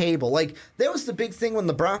the table. Like, that was the big thing when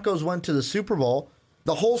the Broncos went to the Super Bowl.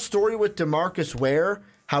 The whole story with DeMarcus Ware,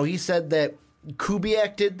 how he said that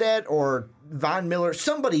Kubiak did that or Von Miller,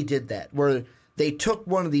 somebody did that, where they took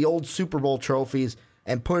one of the old Super Bowl trophies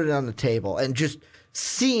and put it on the table. And just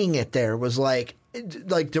seeing it there was like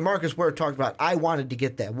DeMarcus Ware talked about, I wanted to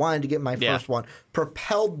get that, wanted to get my first one,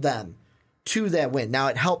 propelled them to that win. Now,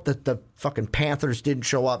 it helped that the fucking Panthers didn't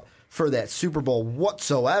show up for that Super Bowl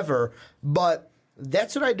whatsoever, but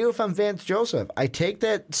that's what I do if I'm Vance Joseph. I take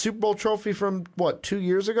that Super Bowl trophy from, 2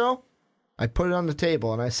 years ago? I put it on the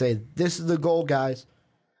table, and I say, this is the goal, guys.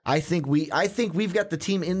 I think we've got the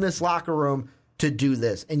team in this locker room to do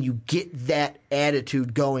this, and you get that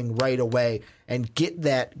attitude going right away and get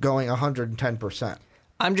that going 110%.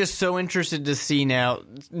 I'm just so interested to see now,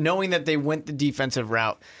 knowing that they went the defensive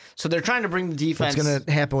route. So they're trying to bring the defense. What's going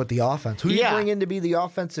to happen with the offense? Who do you bring in to be the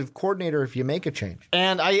offensive coordinator if you make a change?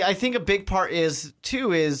 And I think a big part is,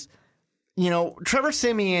 Trevor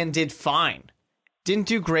Siemian did fine. Didn't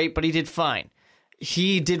do great, but he did fine.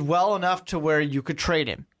 He did well enough to where you could trade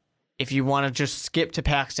him if you want to just skip to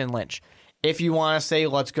Paxton Lynch. If you want to say,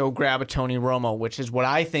 let's go grab a Tony Romo, which is what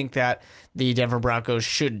I think that the Denver Broncos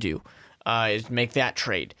should do, is make that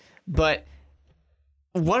trade. But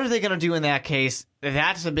what are they going to do in that case?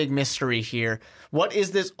 That's a big mystery here. What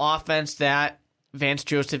is this offense that Vance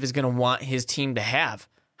Joseph is going to want his team to have?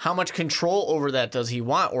 How much control over that does he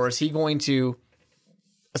want? Or is he going to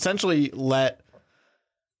essentially let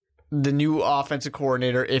the new offensive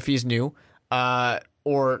coordinator, if he's new,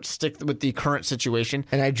 or stick with the current situation?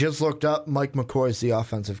 And I just looked up, Mike McCoy is the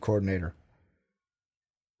offensive coordinator.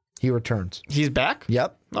 He returns. He's back?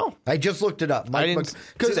 Yep. Oh. I just looked it up. I didn't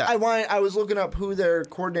because I was looking up who their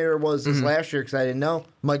coordinator was this last year because I didn't know.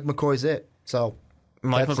 Mike McCoy's it. So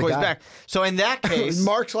Mike McCoy's back. So in that case,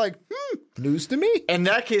 Mark's like, news to me. In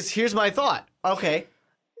that case, here's my thought. Okay.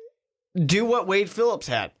 Do what Wade Phillips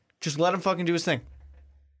had. Just let him fucking do his thing.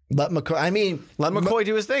 Let McCoy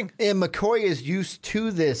do his thing. And McCoy is used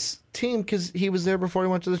to this team because he was there before he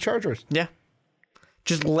went to the Chargers. Yeah.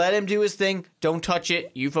 Just let him do his thing. Don't touch it.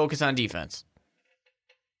 You focus on defense.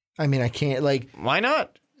 I mean, I can't, Why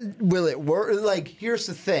not? will it work? Here's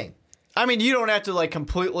the thing. I mean, you don't have to,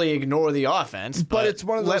 completely ignore the offense. But it's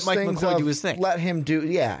one of those let things Mike McCoy of do his thing. let him do,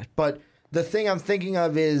 yeah. But the thing I'm thinking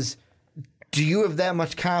of is, do you have that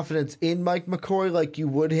much confidence in Mike McCoy like you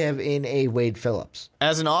would have in a Wade Phillips?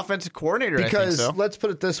 As an offensive coordinator, Because I think so. let's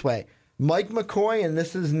put it this way. Mike McCoy, and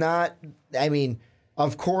this is not, I mean,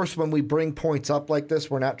 of course, when we bring points up like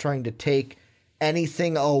this, we're not trying to take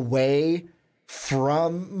anything away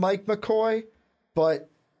from Mike McCoy. But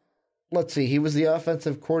let's see, he was the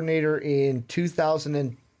offensive coordinator in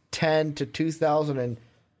 2010 to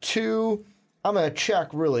 2002. I'm going to check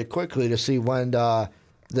really quickly to see when the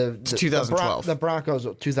 2012. The Broncos,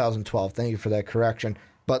 2012. Thank you for that correction.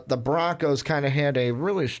 But the Broncos kind of had a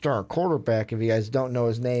really star quarterback, if you guys don't know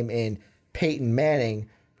his name, in Peyton Manning,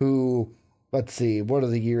 who, let's see, what are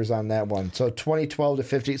the years on that one? So 2012 to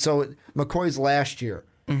 15. So McCoy's last year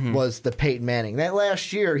was the Peyton Manning. That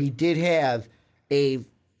last year, he did have a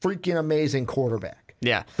freaking amazing quarterback.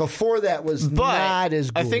 Yeah. Before that was not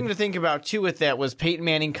as good. A thing to think about, too, with that was Peyton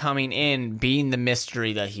Manning coming in, being the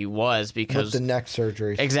mystery that he was, because with the neck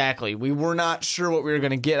surgery. Exactly. We were not sure what we were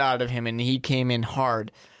going to get out of him, and he came in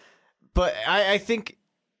hard. But I think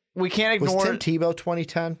we can't ignore... Was Tim Tebow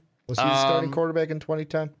 2010? Was he the starting quarterback in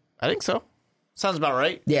 2010? I think so. Sounds about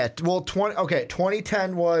right. Yeah. Well,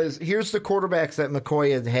 2010 was... Here's the quarterbacks that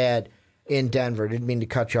McCoy had in Denver. Didn't mean to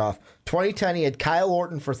cut you off. 2010, he had Kyle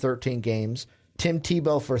Orton for 13 games, Tim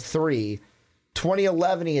Tebow for 3.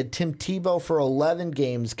 2011, he had Tim Tebow for 11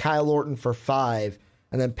 games, Kyle Orton for 5,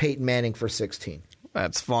 and then Peyton Manning for 16.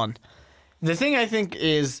 That's fun. The thing I think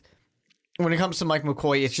is, when it comes to Mike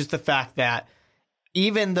McCoy, it's just the fact that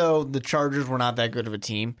even though the Chargers were not that good of a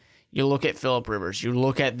team, you look at Phillip Rivers, you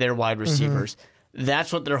look at their wide receivers,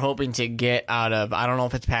 that's what they're hoping to get out of. I don't know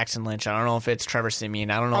if it's Paxton Lynch. I don't know if it's Trevor Siemian.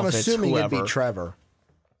 I don't know if it's whoever. I'm assuming it'd be Trevor.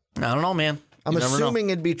 I don't know, man. I'm assuming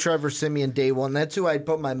it'd be Trevor Siemian day one. That's who I'd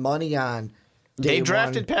put my money on. They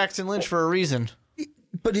drafted Paxton Lynch for a reason.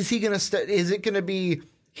 But is he going to is it going to be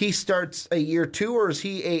he starts a year 2, or is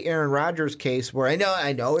he a Aaron Rodgers case where I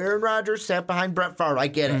know Aaron Rodgers sat behind Brett Favre. I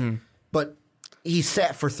get it. But he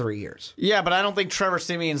sat for 3 years. Yeah, but I don't think Trevor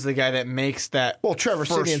Siemian's the guy that makes that Trevor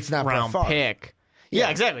Siemian's not round Brett Favre. pick. Yeah,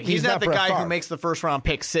 exactly. He's not the Brett guy Favre. who makes the first round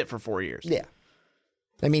pick sit for 4 years. Yeah.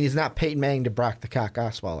 I mean, he's not Peyton Manning to Brock the Cock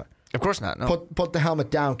Osweiler. Of course not. No. Put the helmet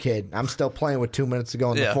down, kid. I'm still playing with 2 minutes to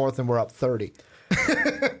go in the fourth, and we're up 30.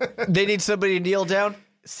 They need somebody to kneel down.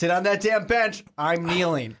 Sit on that damn bench. I'm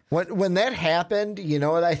kneeling. When that happened, you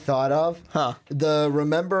know what I thought of? Huh.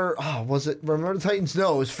 Remember the Titans?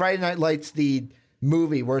 No, it was Friday Night Lights, the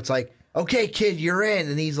movie where it's like, okay, kid, you're in.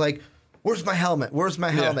 And he's like, where's my helmet? Where's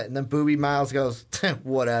my helmet? And then Boobie Miles goes,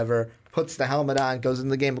 whatever, puts the helmet on, goes in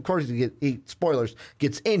the game. Of course, spoilers,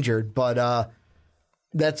 gets injured, but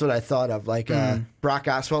that's what I thought of. Like, Brock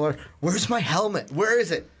Osweiler, where's my helmet? Where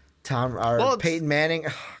is it? Peyton Manning,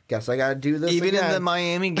 guess I got to do this Even again. in the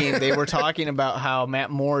Miami game, they were talking about how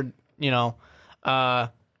Matt Moore,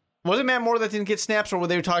 was it Matt Moore that didn't get snaps, or were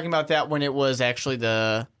they talking about that when it was actually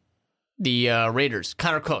the Raiders?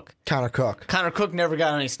 Connor Cook never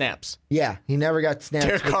got any snaps. Yeah, he never got snaps.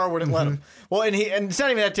 Derek Carr wouldn't let him. Well, and it's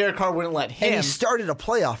not even that Derek Carr wouldn't let him. And he started a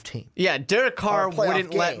playoff team. Yeah, Derek Carr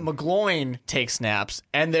wouldn't let game. McGloin take snaps,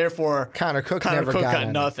 and therefore Connor Cook never got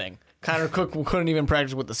any. nothing. Connor Cook couldn't even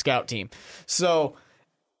practice with the scout team. So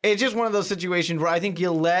it's just one of those situations where I think you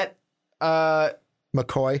let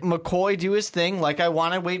McCoy do his thing, like I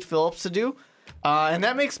wanted Wade Phillips to do. And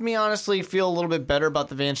that makes me honestly feel a little bit better about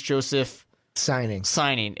the Vance Joseph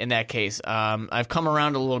signing in that case. I've come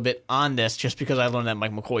around a little bit on this just because I learned that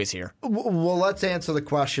Mike McCoy's here. Well, let's answer the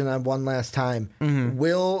question then one last time.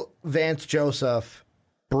 Will Vance Joseph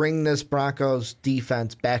bring this Broncos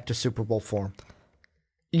defense back to Super Bowl form?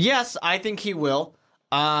 Yes, I think he will.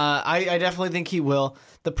 I definitely think he will.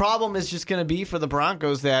 The problem is just going to be for the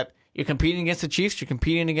Broncos that you're competing against the Chiefs, you're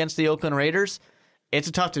competing against the Oakland Raiders. It's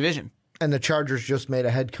a tough division. And the Chargers just made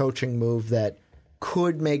a head coaching move that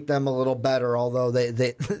could make them a little better, although they've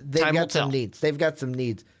got some needs. They've got some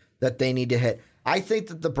needs that they need to hit. I think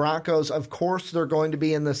that the Broncos, of course, they're going to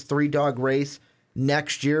be in this 3-dog race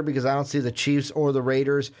next year because I don't see the Chiefs or the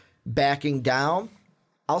Raiders backing down.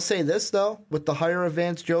 I'll say this, though, with the hire of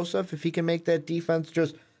Vance Joseph, if he can make that defense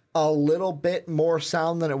just a little bit more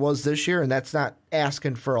sound than it was this year, and that's not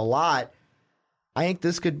asking for a lot, I think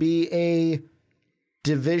this could be a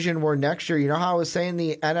division where next year, you know how I was saying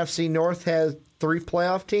the NFC North has 3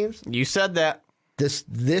 playoff teams? You said that.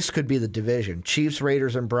 This could be the division. Chiefs,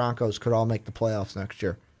 Raiders, and Broncos could all make the playoffs next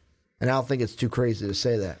year. And I don't think it's too crazy to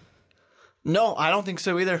say that. No, I don't think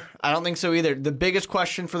so either. The biggest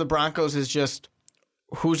question for the Broncos is just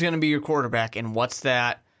who's going to be your quarterback and what's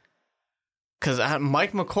that? Because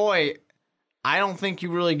Mike McCoy, I don't think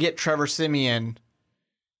you really get Trevor Siemian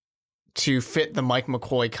to fit the Mike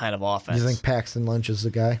McCoy kind of offense. You think Paxton Lynch is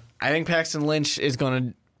the guy? I think Paxton Lynch is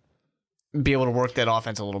going to be able to work that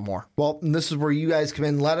offense a little more. Well, and this is where you guys come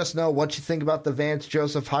in. Let us know what you think about the Vance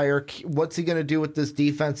Joseph hire. What's he going to do with this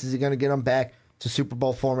defense? Is he going to get them back to Super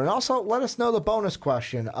Bowl form? And also, let us know the bonus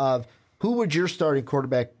question of who would your starting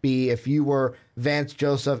quarterback be if you were Vance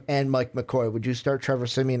Joseph and Mike McCoy? Would you start Trevor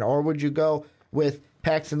Siemian or would you go with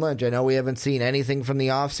Paxton Lynch? I know we haven't seen anything from the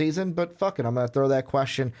offseason, but fuck it. I'm going to throw that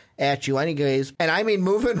question at you anyways. And I mean,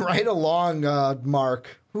 moving right along,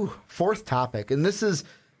 Mark, fourth topic. And this is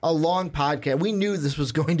a long podcast. We knew this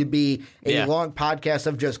was going to be a long podcast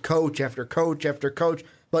of just coach after coach after coach.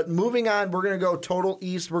 But moving on, we're going to go total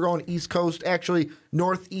east. We're going East Coast, actually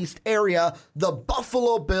Northeast area. The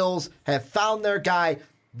Buffalo Bills have found their guy.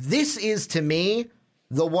 This is, to me,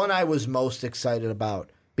 the one I was most excited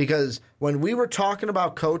about. Because when we were talking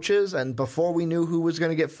about coaches and before we knew who was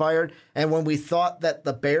going to get fired, and when we thought that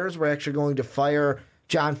the Bears were actually going to fire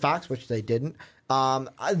John Fox, which they didn't,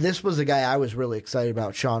 this was the guy I was really excited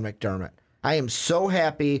about, Sean McDermott. I am so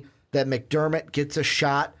happy that McDermott gets a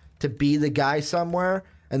shot to be the guy somewhere.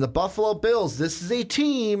 And the Buffalo Bills, this is a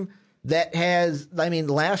team that has,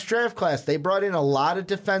 last draft class, they brought in a lot of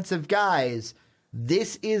defensive guys.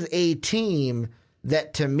 This is a team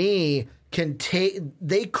that, to me,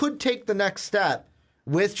 they could take the next step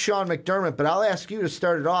with Sean McDermott, but I'll ask you to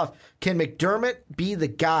start it off. Can McDermott be the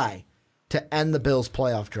guy to end the Bills'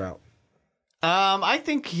 playoff drought? I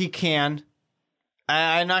think he can.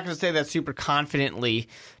 I'm not going to say that super confidently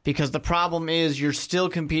because the problem is you're still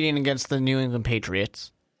competing against the New England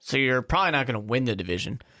Patriots. So you're probably not going to win the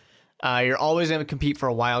division. You're always going to compete for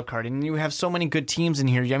a wild card. And you have so many good teams in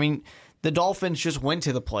here. I mean, the Dolphins just went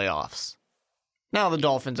to the playoffs. Now, the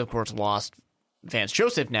Dolphins, of course, lost Vance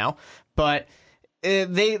Joseph now. But they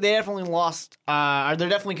definitely lost. They're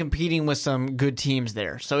definitely competing with some good teams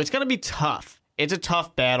there. So it's going to be tough. It's a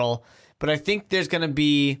tough battle. But I think there's going to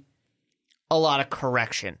be a lot of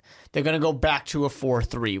correction. They're going to go back to a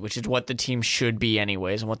 4-3, which is what the team should be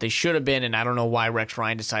anyways, and what they should have been, and I don't know why Rex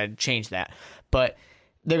Ryan decided to change that. But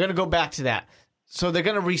they're going to go back to that. So they're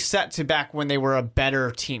going to reset to back when they were a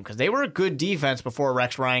better team, because they were a good defense before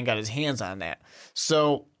Rex Ryan got his hands on that.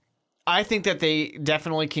 So I think that they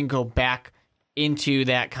definitely can go back into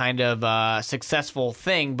that kind of successful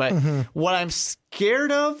thing. But what I'm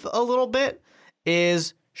scared of a little bit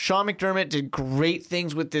is Sean McDermott did great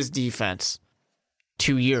things with this defense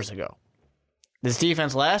 2 years ago. This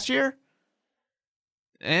defense last year,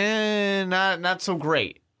 not so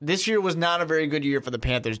great. This year was not a very good year for the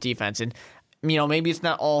Panthers defense. And, maybe it's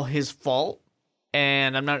not all his fault.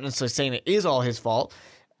 And I'm not necessarily saying it is all his fault.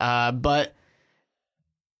 But I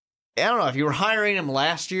don't know. If you were hiring him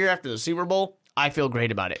last year after the Super Bowl, I feel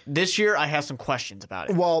great about it. This year, I have some questions about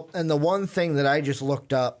it. Well, and the one thing that I just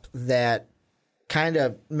looked up that kind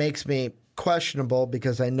of makes me questionable,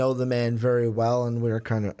 because I know the man very well and we were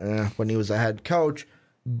kind of when he was a head coach,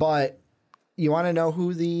 but you want to know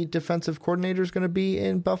who the defensive coordinator is going to be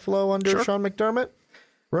in Buffalo under Sean McDermott?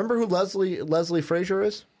 Remember who Leslie Frazier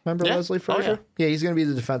is? Remember Leslie Frazier? Yeah, he's going to be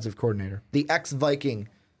the defensive coordinator, the ex-Viking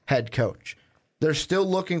head coach. They're still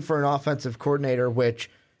looking for an offensive coordinator, which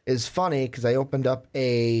is funny because I opened up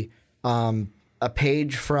a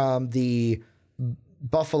page from the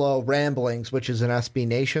Buffalo Ramblings, which is an SB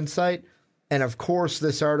Nation site. And of course,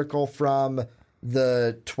 this article from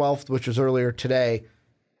the 12th, which was earlier today,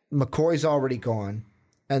 McCoy's already gone.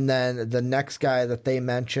 And then the next guy that they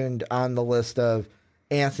mentioned on the list of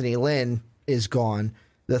Anthony Lynn is gone.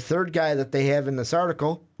 The third guy that they have in this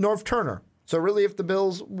article, Norv Turner. So really, if the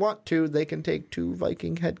Bills want to, they can take two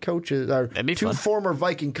Viking head coaches, or two former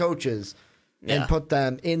Viking coaches, and put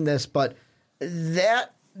them in this. But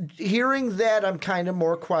hearing that, I'm kind of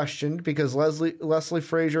more questioned, because Leslie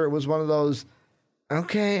Frazier, it was one of those,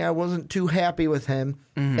 okay, I wasn't too happy with him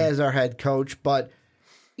as our head coach. But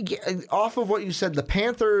off of what you said, the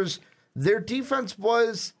Panthers, their defense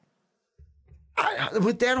was,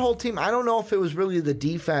 with that whole team, I don't know if it was really the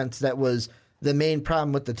defense that was the main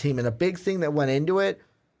problem with the team. And a big thing that went into it,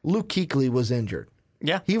 Luke Kuechly was injured.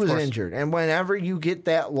 Yeah, he was injured. And whenever you get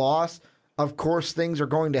that loss, of course, things are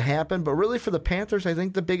going to happen. But really, for the Panthers, I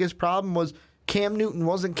think the biggest problem was Cam Newton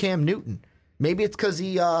wasn't Cam Newton. Maybe it's because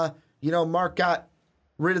he, Mark got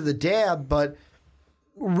rid of the dab. But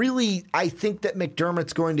really, I think that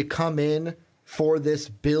McDermott's going to come in for this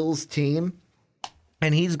Bills team,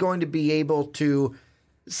 and he's going to be able to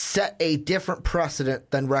set a different precedent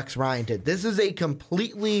than Rex Ryan did. This is a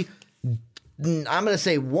completely I'm going to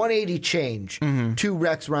say 180 change to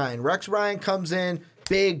Rex Ryan. Rex Ryan comes in,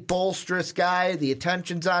 big, bolsterous guy. The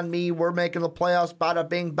attention's on me. We're making the playoffs. Bada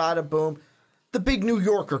bing, bada boom. The big New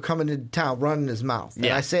Yorker coming into town, running his mouth. And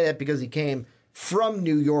I say that because he came from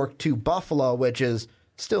New York to Buffalo, which is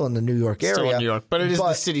still in the New York area. Still in New York, but it is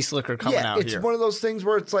the city slicker coming out here. Yeah, it's one of those things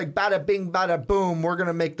where it's like bada bing, bada boom. We're going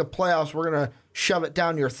to make the playoffs. We're going to shove it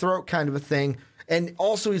down your throat kind of a thing. And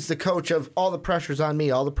also he's the coach of all the pressure's on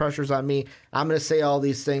me. All the pressure's on me. I'm going to say all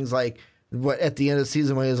these things like what at the end of the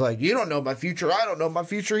season when he's like, you don't know my future. I don't know my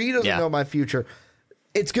future. He doesn't know my future.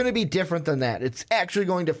 It's going to be different than that. It's actually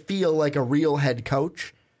going to feel like a real head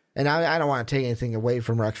coach. And I don't want to take anything away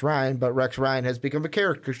from Rex Ryan, but Rex Ryan has become a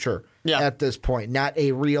caricature at this point, not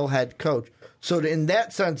a real head coach. So in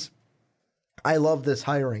that sense, I love this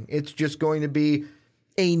hiring. It's just going to be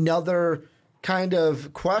another kind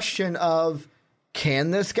of question of,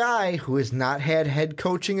 can this guy who has not had head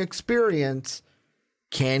coaching experience,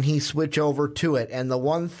 can he switch over to it? And the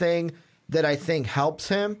one thing that I think helps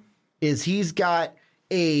him is he's got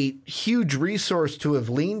a huge resource to have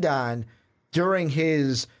leaned on during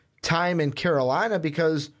his time in Carolina,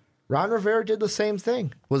 because Ron Rivera did the same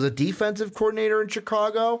thing. Was a defensive coordinator in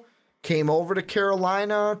Chicago, came over to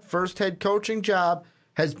Carolina, first head coaching job,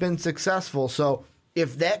 has been successful. So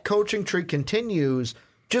if that coaching tree continues,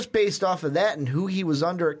 just based off of that and who he was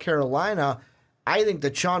under at Carolina, I think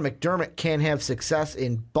that Sean McDermott can have success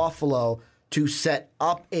in Buffalo to set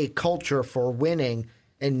up a culture for winning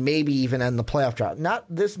and maybe even end the playoff drought. Not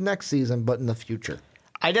this next season, but in the future.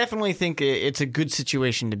 I definitely think it's a good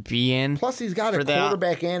situation to be in. Plus, he's got a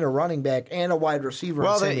quarterback and a running back and a wide receiver.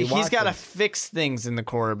 Well, he's got to fix things in the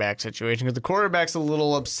quarterback situation because the quarterback's a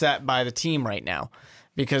little upset by the team right now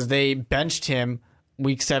because they benched him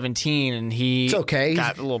week 17 and he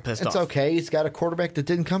got a little pissed off. It's okay. He's got a quarterback that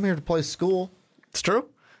didn't come here to play school. It's true.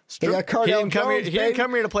 He didn't come here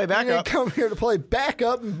to play backup. He didn't come here to play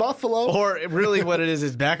backup in Buffalo. Or really what it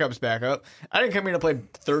is backup's backup. I didn't come here to play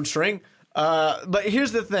third string. But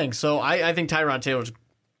here's the thing. So I think Tyrod Taylor's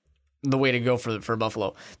the way to go for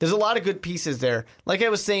Buffalo. There's a lot of good pieces there. Like I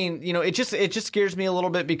was saying, it just scares me a little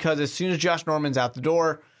bit because as soon as Josh Norman's out the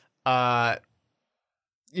door, the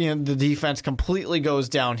defense completely goes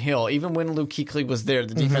downhill. Even when Luke Kuechly was there,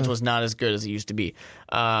 the defense was not as good as it used to be.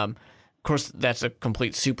 Of course, that's a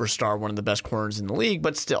complete superstar, one of the best corners in the league,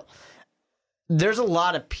 but still, there's a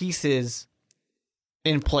lot of pieces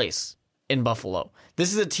in place in Buffalo.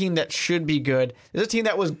 This is a team that should be good. This is a team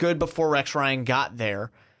that was good before Rex Ryan got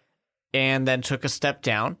there and then took a step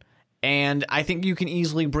down, and I think you can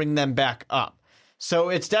easily bring them back up. So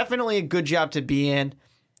it's definitely a good job to be in.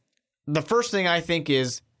 The first thing I think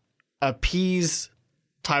is appease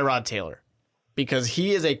Tyrod Taylor because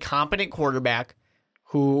he is a competent quarterback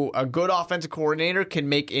who a good offensive coordinator can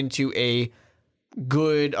make into a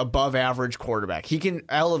good above average quarterback. He can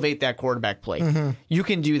elevate that quarterback play. You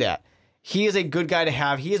can do that. He is a good guy to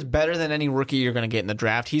have. He is better than any rookie you're going to get in the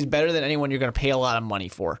draft. He's better than anyone you're going to pay a lot of money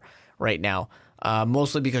for right now,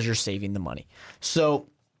 mostly because you're saving the money. So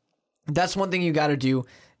that's one thing you got to do.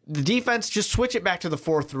 The defense, just switch it back to the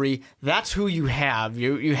 4-3. That's who you have.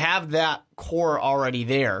 You have that core already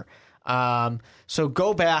there. So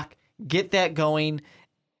go back, get that going.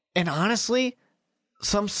 And honestly,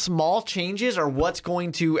 some small changes are what's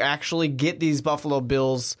going to actually get these Buffalo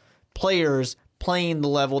Bills players playing the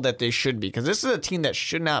level that they should be. Because this is a team that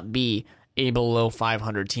should not be a below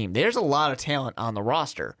 500 team. There's a lot of talent on the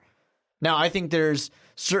roster. Now, I think there's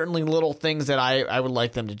certainly little things that I would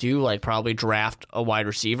like them to do, like probably draft a wide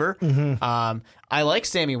receiver. I like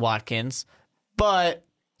Sammy Watkins, but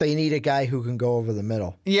they need a guy who can go over the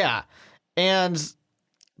middle. Yeah. And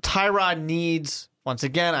Tyrod needs, once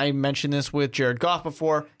again, I mentioned this with Jared Goff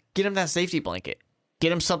before, get him that safety blanket.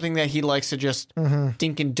 Get him something that he likes to just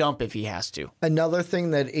dink and dump if he has to. Another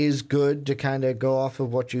thing that is good to kind of go off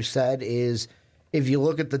of what you said is if you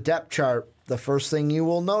look at the depth chart, the first thing you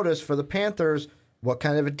will notice for the Panthers, what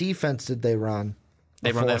kind of a defense did they run?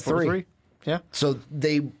 They run that 4-3. Yeah. So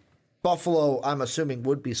Buffalo, I'm assuming,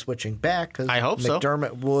 would be switching back because I hope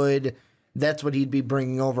McDermott would. That's what he'd be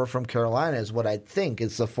bringing over from Carolina is what I think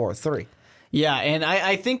is the 4-3. Yeah, and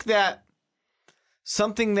I think that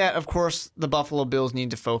something that, of course, the Buffalo Bills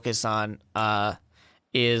need to focus on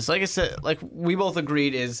is, like I said, like we both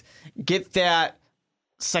agreed, is get that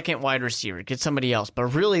second wide receiver, get somebody else. But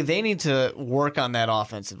really, they need to work on that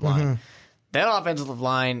offensive line. That offensive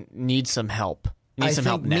line needs some help. I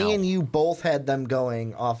think me and you both had them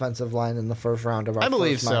going offensive line in the first round of our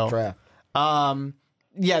first mock draft.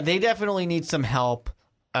 Yeah, they definitely need some help.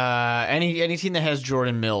 Any team that has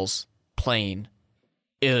Jordan Mills playing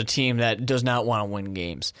is a team that does not want to win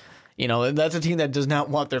games. That's a team that does not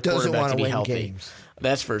want their quarterback to be healthy. Games.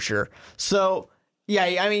 That's for sure. So, yeah,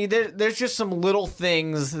 I mean, there's just some little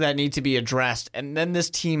things that need to be addressed, and then this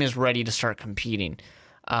team is ready to start competing.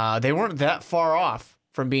 They weren't that far off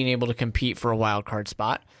from being able to compete for a wild card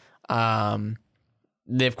spot.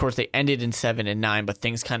 Of course, they ended in 7-9, but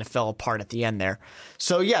things kind of fell apart at the end there.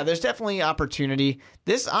 So, yeah, there's definitely opportunity.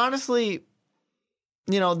 This, honestly,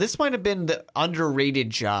 this might have been the underrated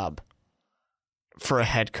job for a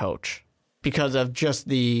head coach because of just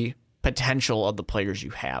the potential of the players you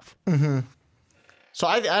have. Mm-hmm. So,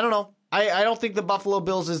 I don't know. I don't think the Buffalo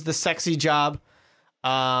Bills is the sexy job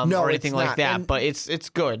or anything like that, but it's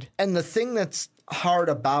good. And the thing that's hard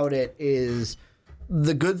about it is...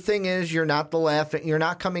 The good thing is you're not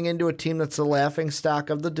coming into a team that's the laughing stock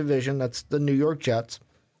of the division. That's the New York Jets,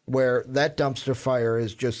 where that dumpster fire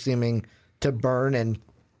is just seeming to burn. And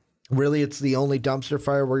really, it's the only dumpster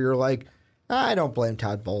fire where you're like, I don't blame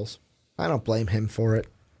Todd Bowles. I don't blame him for it.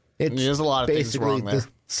 There's a lot of things wrong there. The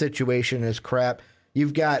situation is crap.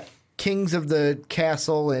 You've got kings of the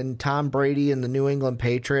castle and Tom Brady and the New England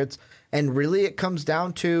Patriots. And really, it comes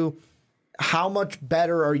down to, how much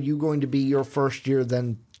better are you going to be your first year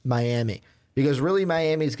than Miami? Because really,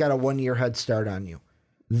 Miami's got a 1-year head start on you.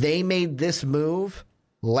 They made this move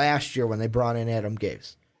last year when they brought in Adam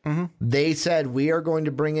Gase. Mm-hmm. They said, we are going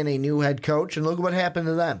to bring in a new head coach, and look what happened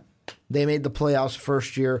to them. They made the playoffs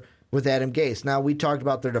first year with Adam Gase. Now, we talked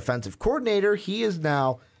about their defensive coordinator. He is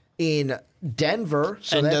now in Denver,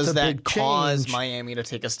 so and that's does a that big cause change. Miami to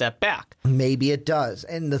take a step back? Maybe it does.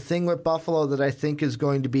 And the thing with Buffalo that I think is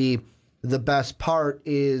going to be the best part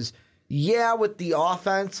is, with the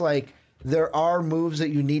offense, like, there are moves that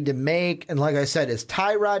you need to make. And like I said, is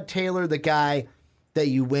Tyrod Taylor the guy that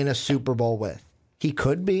you win a Super Bowl with? He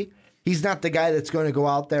could be. He's not the guy that's going to go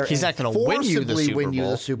out there He's not going to win you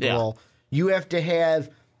the Super Bowl. You have to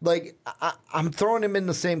have, like, I'm throwing him in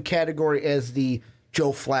the same category as the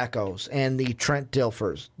Joe Flacco's and the Trent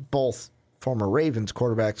Dilfers, both former Ravens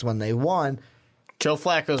quarterbacks when they won. Joe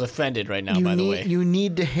Flacco's offended right now, by the way. You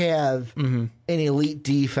need to have an elite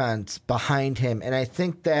defense behind him. And I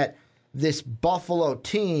think that this Buffalo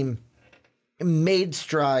team made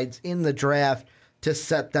strides in the draft to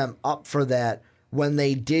set them up for that when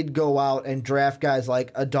they did go out and draft guys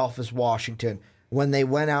like Adolphus Washington, when they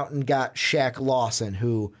went out and got Shaq Lawson,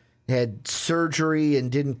 who had surgery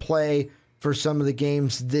and didn't play for some of the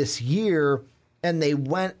games this year. And they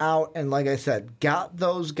went out and, like I said, got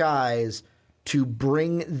those guys to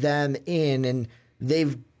bring them in, and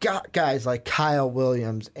they've got guys like Kyle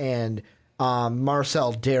Williams and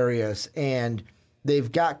Marcel Darius, and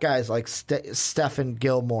they've got guys like Stephen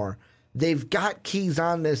Gilmore. They've got keys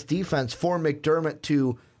on this defense for McDermott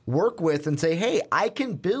to work with and say, hey, I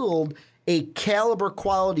can build a caliber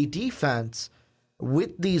quality defense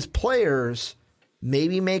with these players,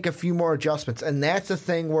 maybe make a few more adjustments. And that's the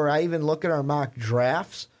thing where I even look at our mock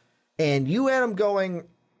drafts, and you had them going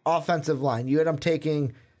offensive line. You had them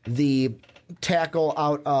taking the tackle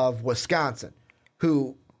out of Wisconsin,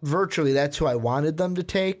 who virtually that's who I wanted them to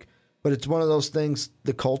take, but it's one of those things,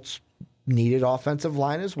 the Colts needed offensive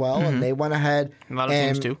line as well, and they went ahead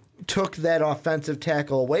and took that offensive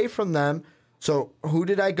tackle away from them. So who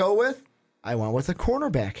did I go with? I went with a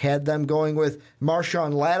cornerback, had them going with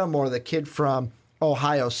Marshawn Lattimore, the kid from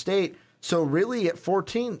Ohio State. So really at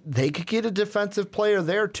 14, they could get a defensive player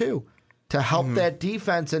there too, to help that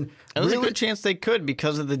defense. And there's a good chance they could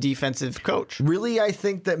because of the defensive coach. Really, I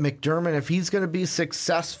think that McDermott, if he's going to be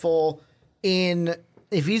successful in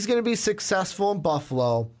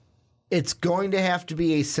Buffalo, it's going to have to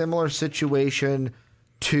be a similar situation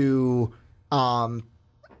to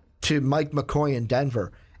Mike McCoy in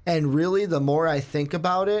Denver. And really, the more I think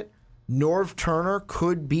about it, Norv Turner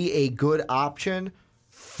could be a good option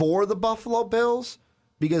for the Buffalo Bills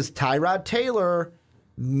because Tyrod Taylor,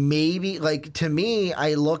 maybe, like, to me,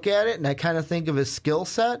 I look at it and I kind of think of his skill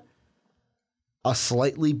set. A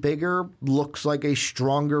slightly bigger, looks like a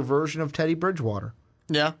stronger version of Teddy Bridgewater.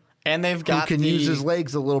 Yeah. And they've got who can use his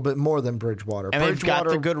legs a little bit more than Bridgewater. And they've got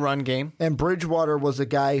the good run game. And Bridgewater was a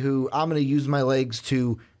guy who, I'm going to use my legs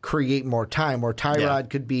to create more time, where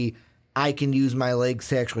Tyrod could be, I can use my legs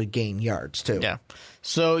to actually gain yards too. Yeah.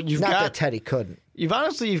 So you've Not got that Teddy couldn't. You've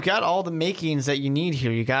got all the makings that you need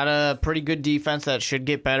here. You got a pretty good defense that should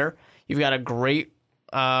get better. You've got a great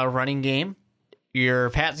running game.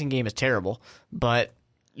 Your passing game is terrible, but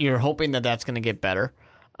you're hoping that that's going to get better.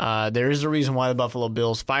 There is a reason why the Buffalo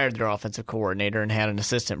Bills fired their offensive coordinator and had an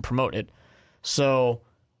assistant promoted. So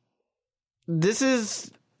this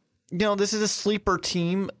is this is a sleeper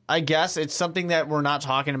team, I guess. It's something that we're not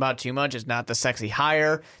talking about too much. It's not the sexy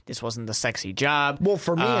hire. This wasn't the sexy job. Well,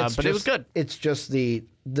 for me, it was good. It's just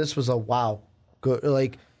this was a wow. Good.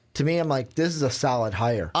 Like, to me, I'm like, this is a solid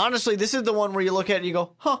hire. Honestly, this is the one where you look at it and you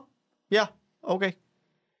go, huh, yeah, okay.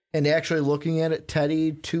 And actually looking at it,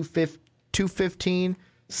 Teddy, 215,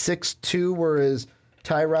 6'2", whereas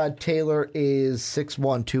Tyrod Taylor is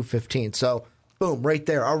 6'1", 215. So, boom, right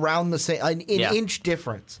there, around the same, an inch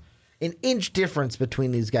difference. An inch difference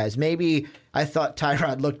between these guys. Maybe I thought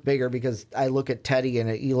Tyrod looked bigger because I look at Teddy and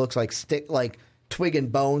he looks like twig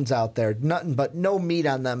and bones out there. Nothing but no meat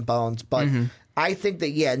on them bones. But I think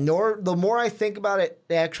that, the more I think about it,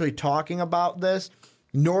 actually talking about this,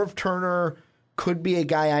 Norv Turner could be a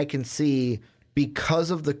guy I can see because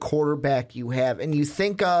of the quarterback you have. And you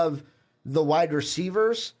think of the wide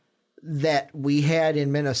receivers that we had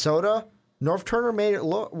in Minnesota, Norv Turner made it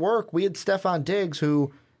work. We had Stephon Diggs,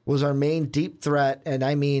 who was our main deep threat. And,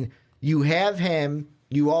 I mean, you have him.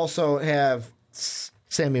 You also have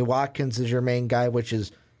Sammy Watkins as your main guy, which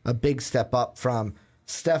is a big step up from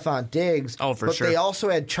Stephon Diggs. Oh, for sure. But they also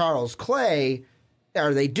had Charles Clay,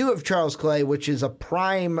 or they do have Charles Clay, which is a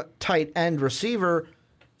prime tight end receiver.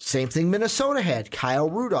 Same thing Minnesota had, Kyle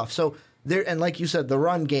Rudolph. So there, and like you said, the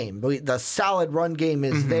run game, the solid run game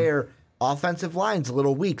is there. Offensive line's a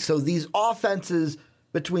little weak. So these offenses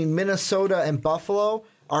between Minnesota and Buffalo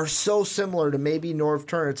are so similar to maybe Norv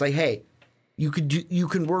Turner. It's like, hey, you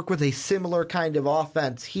can work with a similar kind of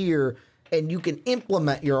offense here, and you can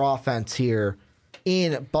implement your offense here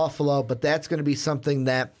in Buffalo. But that's going to be something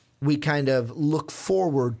that we kind of look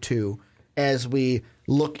forward to as we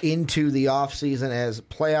look into the offseason as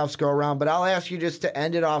playoffs go around. But I'll ask you just to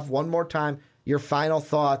end it off one more time, your final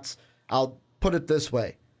thoughts. I'll put it this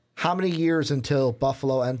way. How many years until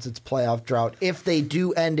Buffalo ends its playoff drought, if they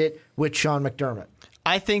do end it with Sean McDermott?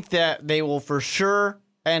 I think that they will for sure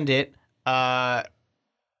end it.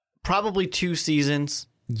 Probably 2 seasons.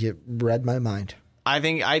 You read my mind. I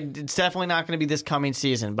think it's definitely not going to be this coming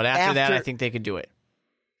season, but after that, I think they could do it.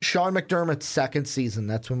 Sean McDermott's second season,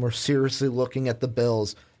 that's when we're seriously looking at the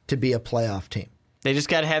Bills to be a playoff team. They just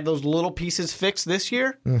got to have those little pieces fixed this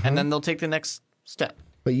year, and then they'll take the next step.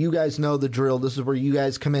 But you guys know the drill. This is where you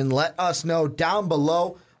guys come in. Let us know down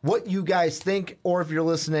below what you guys think, or if you're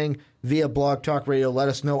listening via Blog Talk Radio, let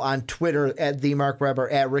us know on Twitter at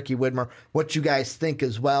 @TheMarkWeber, at Ricky Widmer, what you guys think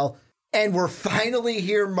as well. And we're finally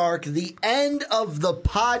here, Mark, the end of the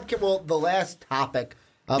podcast. Well, the last topic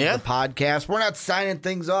of the podcast. We're not signing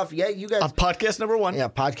things off yet. You guys, podcast number 1. Yeah,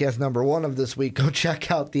 podcast number 1 of this week. Go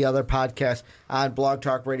check out the other podcast on Blog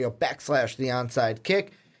Talk Radio / The Onside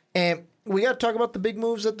Kick. And we got to talk about the big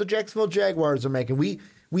moves that the Jacksonville Jaguars are making.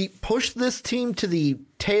 We pushed this team to the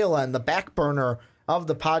tail end, the back burner of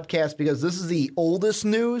the podcast, because this is the oldest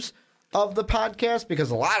news of the podcast,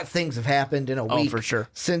 because a lot of things have happened in a week for sure.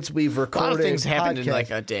 since we've recorded. A lot of things happened in podcast.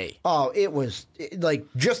 like a day. Oh, it was like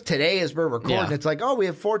just today as we're recording, it's like, oh, we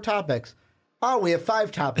have 4 topics. Oh, we have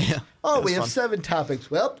 5 topics. Yeah, oh, we have fun. 7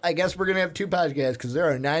 topics. Well, I guess we're going to have 2 podcasts because there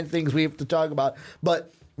are 9 things we have to talk about.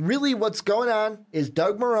 But really what's going on is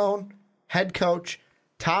Doug Marrone, head coach,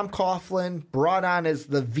 Tom Coughlin brought on as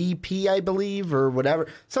the VP, I believe, or whatever,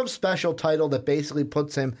 some special title that basically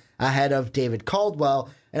puts him ahead of David Caldwell.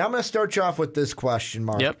 And I'm going to start you off with this question,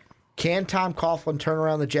 Mark. Yep. Can Tom Coughlin turn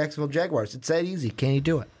around the Jacksonville Jaguars? It's that easy. Can he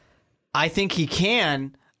do it? I think he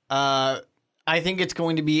can. I think it's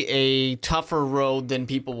going to be a tougher road than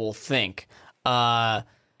people will think. And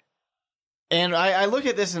I look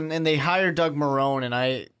at this, and they hired Doug Marrone, and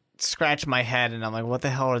I scratch my head, and I'm like, what the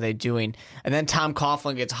hell are they doing? And then Tom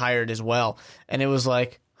Coughlin gets hired as well. And it was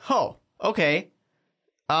like, oh, okay.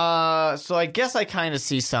 So I guess I kind of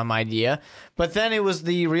see some idea. But then it was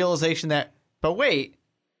the realization that, but wait,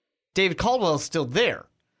 David Caldwell is still there.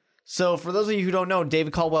 So for those of you who don't know,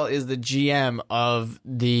 David Caldwell is the GM of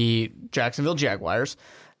the Jacksonville Jaguars.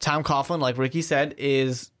 Tom Coughlin, like Ricky said,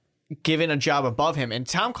 is given a job above him. And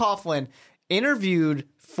Tom Coughlin interviewed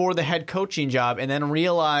for the head coaching job and then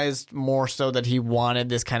realized more so that he wanted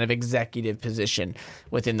this kind of executive position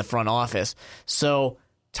within the front office. So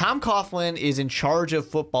Tom Coughlin is in charge of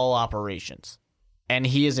football operations, and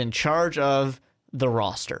he is in charge of the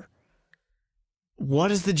roster. What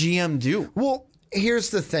does the GM do? Well, here's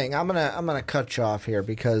the thing. I'm gonna cut you off here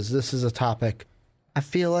because this is a topic I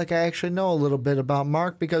feel like I actually know a little bit about,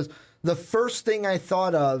 Mark, because the first thing I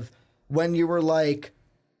thought of when you were like,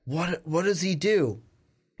 what does he do?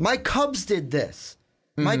 My Cubs did this.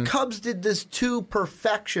 My Cubs did this to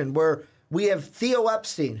perfection, where we have Theo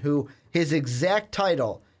Epstein, who his exact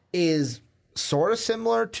title is sort of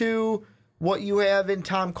similar to what you have in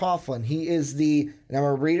Tom Coughlin. He is and I'm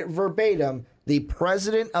going to read it verbatim, the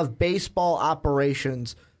president of baseball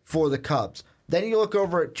operations for the Cubs. Then you look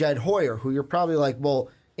over at Jed Hoyer, who you're probably like, well,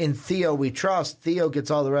 in Theo we trust. Theo gets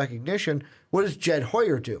all the recognition. What does Jed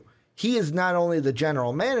Hoyer do? He is not only the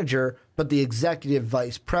general manager, but the executive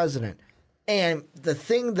vice president. And the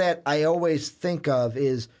thing that I always think of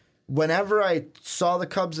is whenever I saw the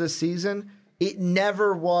Cubs this season, it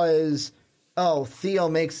never was, oh, Theo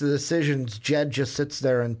makes the decisions, Jed just sits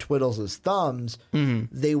there and twiddles his thumbs. Mm-hmm.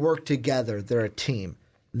 They work together. They're a team.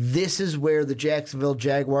 This is where the Jacksonville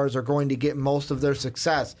Jaguars are going to get most of their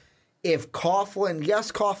success. If Coughlin,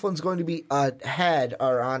 yes, Coughlin's going to be ahead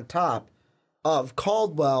or on top of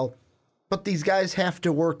Caldwell, but these guys have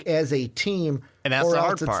to work as a team, and that's or the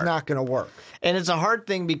hard else it's part. not going to work. And it's a hard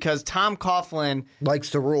thing because Tom Coughlin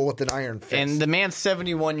likes to rule with an iron fist. And the man's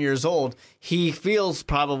 71 years old. He feels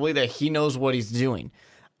probably that he knows what he's doing.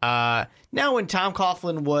 Now, when Tom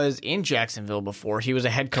Coughlin was in Jacksonville before, he was a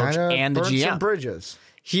head coach and the GM. Some bridges.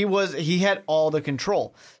 He had all the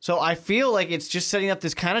control. So I feel like it's just setting up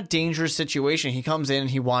this kind of dangerous situation. He comes in and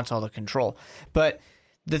he wants all the control. But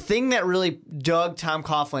the thing that really dug Tom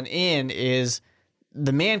Coughlin in is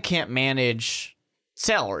the man can't manage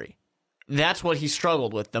salary. That's what he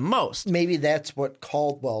struggled with the most. Maybe that's what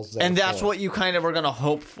Caldwell's there and that's for. what you kind of are going to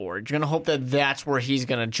hope for. You're going to hope that that's where he's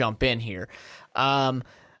going to jump in here. I'm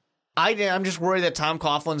just worried that Tom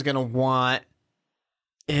Coughlin's going to want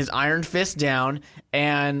his iron fist down,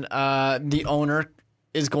 and the owner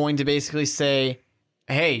is going to basically say,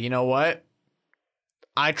 hey, you know what?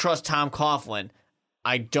 I trust Tom Coughlin.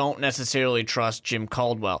 I don't necessarily trust Jim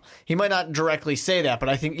Caldwell. He might not directly say that, but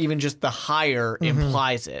I think even just the hire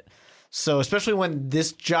implies it. So especially when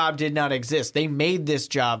this job did not exist, they made this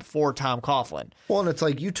job for Tom Coughlin. Well, and it's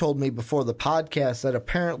like you told me before the podcast that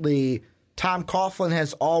apparently Tom Coughlin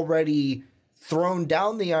has already thrown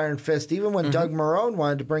down the iron fist even when Doug Marrone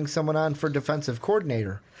wanted to bring someone on for defensive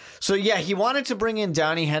coordinator. So, yeah, he wanted to bring in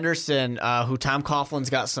Donnie Henderson, who Tom Coughlin's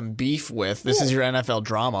got some beef with. This is your NFL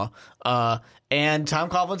drama. And Tom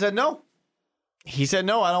Coughlin said no. He said,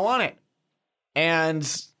 no, I don't want it. And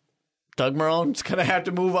Doug Marrone's going to have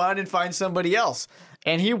to move on and find somebody else.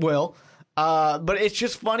 And he will. But it's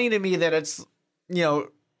just funny to me that it's,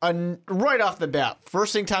 right off the bat,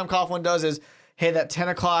 first thing Tom Coughlin does is, hey, that 10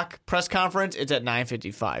 o'clock press conference, it's at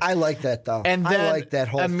 9:55. I like that, though. And then I like that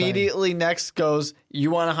whole immediately thing. Next goes, you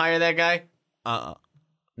want to hire that guy?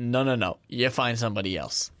 No. You find somebody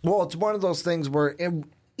else. Well, it's one of those things where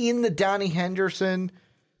in the Donnie Henderson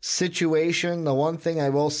situation, the one thing I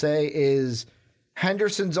will say is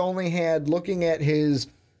Henderson's only had, looking at his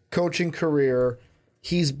coaching career,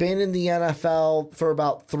 he's been in the NFL for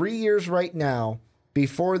about 3 years right now.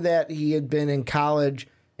 Before that, he had been in college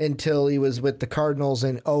until he was with the Cardinals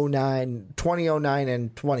in 2009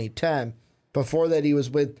 and 2010. Before that, he was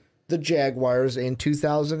with the Jaguars. In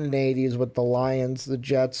 2008, he was with the Lions, the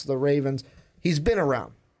Jets, the Ravens. He's been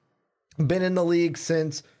around. Been in the league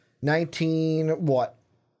since 80?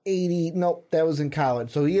 Nope, that was in college.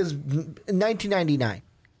 So he is 1999,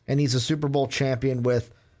 and he's a Super Bowl champion with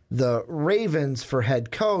the Ravens for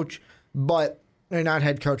head coach, but not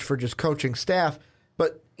head coach for just coaching staff,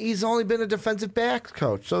 but he's only been a defensive backs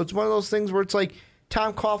coach. So it's one of those things where it's like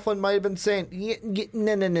Tom Coughlin might have been saying,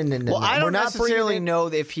 no. Well, I don't necessarily know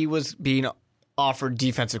if he was being offered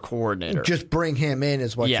defensive coordinator. Just bring him in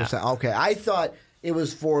is what you're saying. Okay, I thought it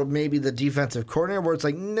was for maybe the defensive coordinator where it's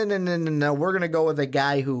like, no. We're going to go with a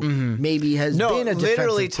guy who maybe has been a defensive coordinator.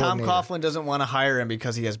 Literally, Tom Coughlin doesn't want to hire him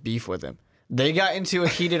because he has beef with him. They got into a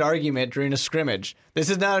heated argument during a scrimmage. This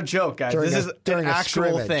is not a joke, guys. This is an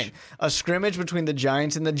actual thing. A scrimmage between the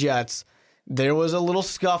Giants and the Jets. There was a little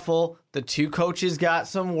scuffle. The two coaches got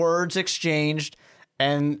some words exchanged,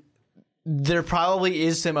 and there probably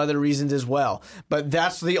is some other reasons as well. But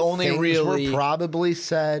that's the only Things were probably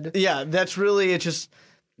said. Yeah, that's really it. Just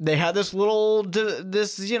they had this little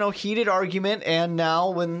heated argument, and now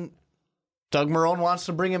when Doug Marrone wants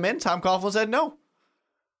to bring him in, Tom Coughlin said no.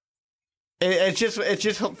 It's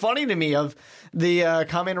just funny to me of the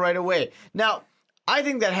comment right away. Now, I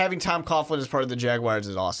think that having Tom Coughlin as part of the Jaguars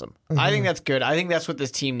is awesome. Mm-hmm. I think that's good. I think that's what this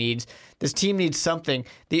team needs. This team needs something.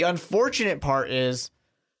 The unfortunate part is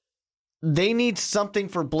they need something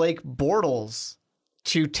for Blake Bortles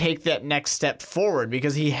to take that next step forward,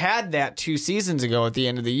 because he had that 2 seasons ago at the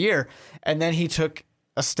end of the year, and then he took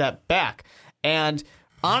a step back. And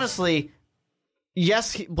honestly,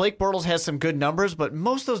 yes, Blake Bortles has some good numbers, but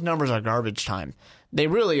most of those numbers are garbage time. They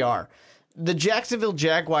really are. The Jacksonville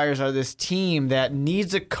Jaguars are this team that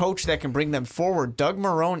needs a coach that can bring them forward. Doug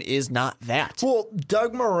Marrone is not that. Well,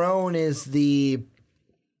 Doug Marrone is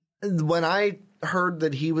when I heard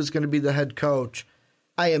that he was going to be the head coach,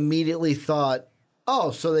 I immediately thought,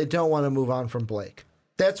 oh, so they don't want to move on from Blake.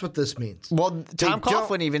 That's what this means. Well, Tom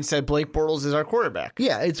Coughlin even said Blake Bortles is our quarterback.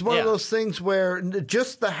 Yeah, it's one of those things where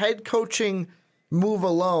just the head coaching move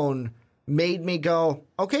alone made me go,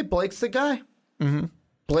 okay, Blake's the guy. Mm-hmm.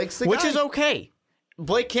 Blake's the guy. Which is okay.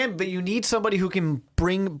 Blake can, but you need somebody who can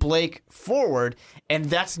bring Blake forward, and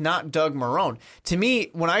that's not Doug Marrone. To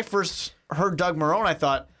me, when I first heard Doug Marrone, I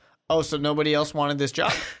thought, oh, so nobody else wanted this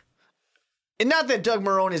job? And not that Doug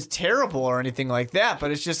Marrone is terrible or anything like that,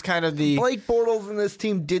 but it's just kind of the... Blake Bortles and this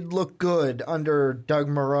team did look good under Doug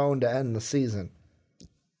Marrone to end the season.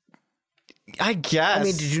 I guess. I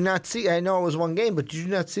mean, did you not see... I know it was one game, but did you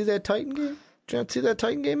not see that Titan game? Did you not see that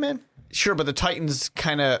Titan game, man? Sure, but the Titans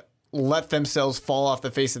kind of let themselves fall off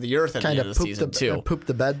the face of the earth at the end of the season, too. Pooped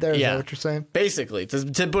the bed there? Is that what you're saying? Basically,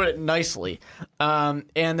 to put it nicely. And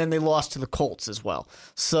then they lost to the Colts as well.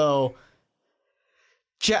 So...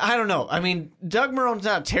 I don't know. I mean, Doug Marrone's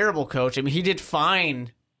not a terrible coach. I mean, he did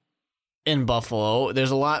fine in Buffalo.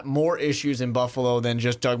 There's a lot more issues in Buffalo than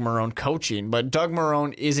just Doug Marrone coaching, but Doug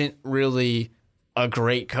Marrone isn't really a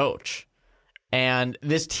great coach. And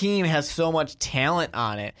this team has so much talent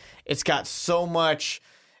on it. It's got so much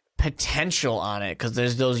potential on it because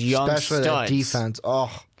there's those young especially studs. That defense.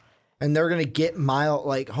 Oh, and they're going to get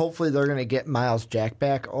hopefully they're going to get Miles Jack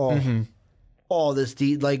back. Oh. Mm-hmm. Oh, this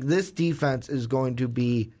defense is going to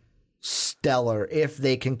be stellar if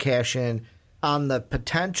they can cash in on the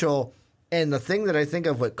potential. And the thing that I think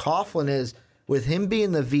of with Coughlin is with him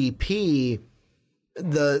being the VP,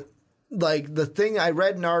 the thing I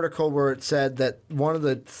read an article where it said that one of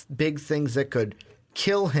the big things that could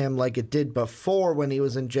kill him, like it did before when he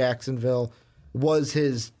was in Jacksonville, was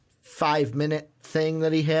his 5-minute thing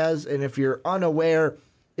that he has. And if you're unaware,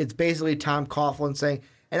 it's basically Tom Coughlin saying.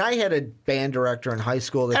 And I had a band director in high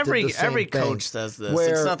school that did the same every thing. Coach says this.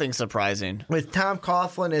 It's nothing surprising. With Tom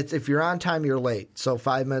Coughlin, it's if you're on time, you're late. So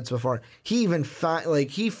 5 minutes before. He even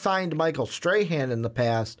he fined Michael Strahan in the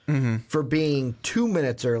past for being 2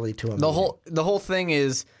 minutes early to him. The whole thing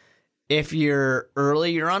is, if you're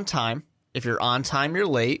early, you're on time. If you're on time, you're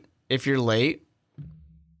late. If you're late,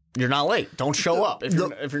 you're not late. Don't show up if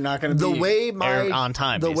you're not going to be on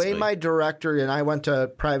time. The way my director, and I went to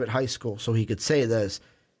private high school, so he could say this.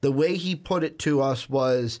 The way he put it to us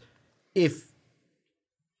was, if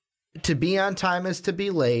to be on time is to be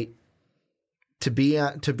late, to be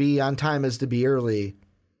on time is to be early,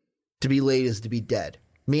 to be late is to be dead.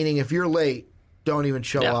 Meaning, if you're late, don't even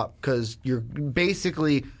show up because you're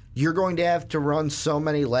going to have to run so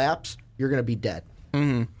many laps, you're going to be dead.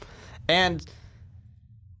 Mm-hmm. And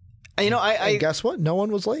I guess what? No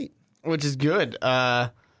one was late, which is good.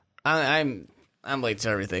 I'm late to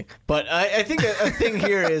everything. But I think a thing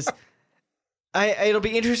here is it'll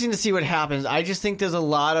be interesting to see what happens. I just think there's a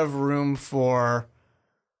lot of room for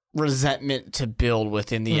resentment to build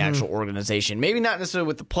within the actual organization. Maybe not necessarily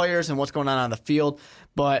with the players and what's going on the field,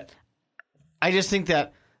 but I just think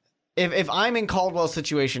that if I'm in Caldwell's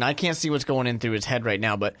situation, I can't see what's going in through his head right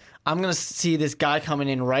now, but I'm going to see this guy coming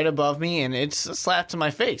in right above me, and it's a slap to my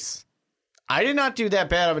face. I did not do that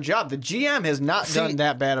bad of a job. The GM has not done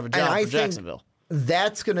that bad of a job for Jacksonville.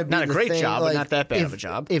 That's going to be not a great job, but not that bad of a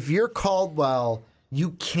job. If you're Caldwell,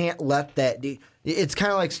 you can't let that. It's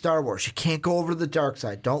kind of like Star Wars. You can't go over to the dark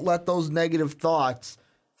side. Don't let those negative thoughts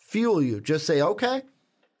fuel you. Just say, okay,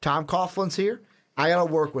 Tom Coughlin's here. I got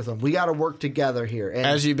to work with him. We got to work together here. And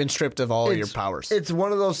as you've been stripped of all of your powers. It's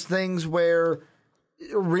one of those things where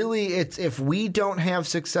really it's if we don't have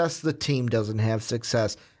success, the team doesn't have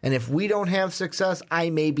success. And if we don't have success, I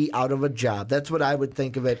may be out of a job. That's what I would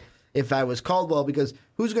think of it if I was Caldwell, because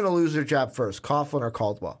who's going to lose their job first, Coughlin or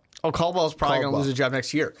Caldwell? Oh, Caldwell's probably going to lose his job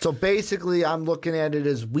next year. So basically, I'm looking at it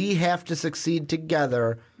as we have to succeed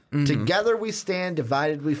together. Mm-hmm. Together we stand,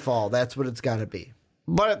 divided we fall. That's what it's got to be.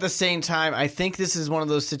 But at the same time, I think this is one of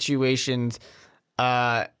those situations,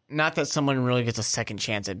 not that someone really gets a second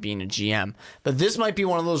chance at being a GM, but this might be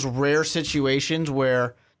one of those rare situations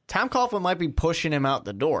where Tom Coughlin might be pushing him out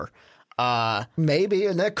the door. Maybe,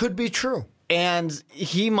 and that could be true. And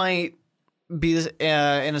he might be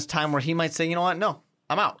in his time where he might say, you know what, no,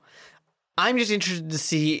 I'm out. I'm just interested to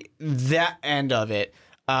see that end of it,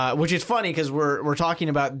 which is funny because we're talking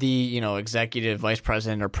about the executive vice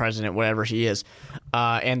president or president, whatever he is,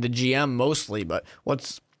 and the GM mostly. But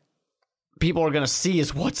what's people are going to see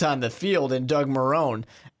is what's on the field and Doug Marrone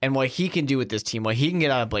and what he can do with this team, what he can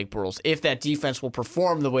get out of Blake Bortles, if that defense will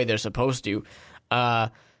perform the way they're supposed to.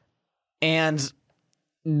 And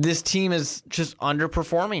this team is just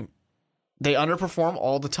underperforming. They underperform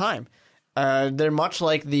all the time. They're much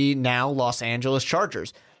like the now Los Angeles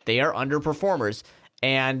Chargers. They are underperformers.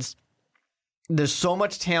 And there's so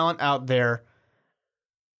much talent out there.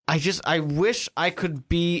 I wish I could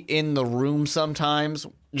be in the room sometimes,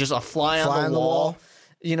 just a fly on the wall.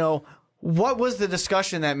 You know, what was the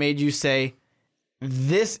discussion that made you say,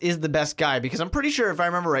 this is the best guy? Because I'm pretty sure, if I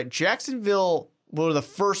remember right, Jacksonville were the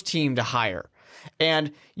first team to hire.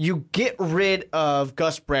 And you get rid of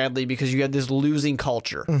Gus Bradley because you had this losing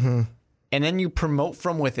culture. Mm-hmm. And then you promote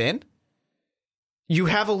from within. You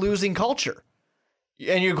have a losing culture.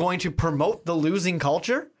 And you're going to promote the losing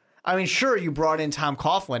culture? I mean, sure, you brought in Tom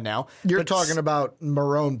Coughlin now. You're talking about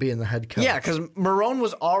Marone being the head coach. Yeah, because Marone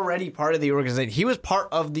was already part of the organization. He was part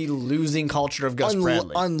of the losing culture of Gus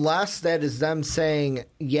Bradley. Unless that is them saying,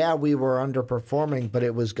 yeah, we were underperforming, but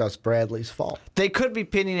it was Gus Bradley's fault. They could be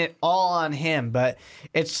pinning it all on him, but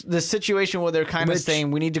it's the situation where they're kind of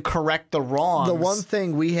saying we need to correct the wrongs. The one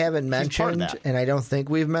thing we haven't mentioned, and I don't think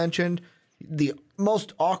we've mentioned, the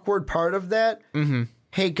most awkward part of that,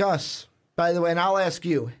 hey, Gus, by the way, and I'll ask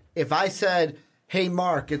you, if I said, hey,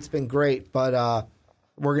 Mark, it's been great, but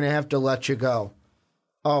we're going to have to let you go.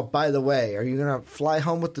 Oh, by the way, are you going to fly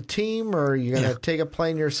home with the team, or are you going to take a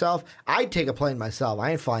plane yourself? I'd take a plane myself.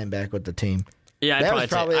 I ain't flying back with the team. Yeah, I'd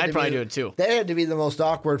probably do it too. That had to be the most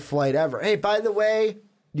awkward flight ever. Hey, by the way,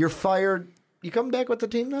 you're fired. You coming back with the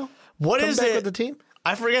team now? What is it? With the team?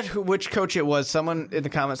 I forget which coach it was. Someone in the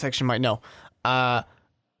comment section might know.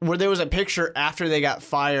 Where there was a picture after they got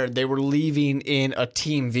fired, they were leaving in a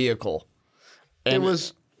team vehicle. And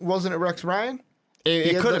wasn't it Rex Ryan?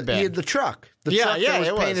 It could have been. He had the truck. The truck that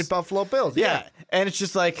was painted Buffalo Bills. Yeah, and it's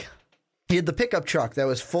just like... He had the pickup truck that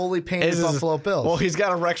was fully painted Buffalo Bills. Well, he's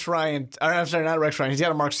got a Rex Ryan... I'm sorry, not Rex Ryan. He's got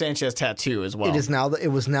a Mark Sanchez tattoo as well. It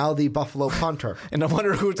was now the Buffalo punter. And I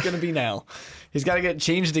wonder who it's going to be now. He's got to get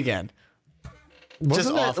changed again.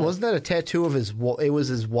 Wasn't that a tattoo of his? It was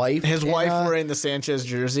his wife. His wife wearing the Sanchez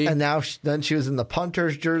jersey, and then she was in the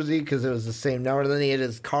punter's jersey because it was the same number. Then he had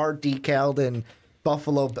his car decaled in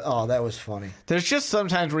Buffalo. Oh, that was funny. There's just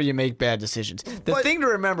sometimes where you make bad decisions. The thing to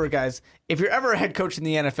remember, guys, if you're ever a head coach in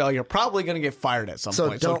the NFL, you're probably going to get fired at some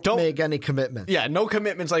point. So don't make any commitments. Yeah, no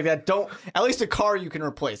commitments like that. At least a car you can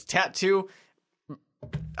replace. Tattoo.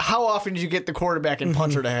 How often do you get the quarterback and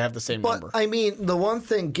punter to have the same number? I mean, the one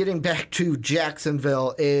thing, getting back to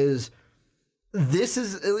Jacksonville, is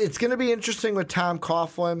it's going to be interesting with Tom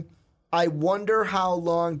Coughlin. I wonder how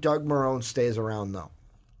long Doug Marone stays around, though.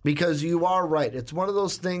 Because you are right. It's one of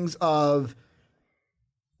those things of,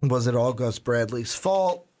 was it all Gus Bradley's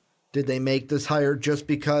fault? Did they make this hire just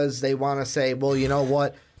because they want to say, well, you know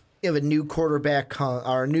what? If a new quarterback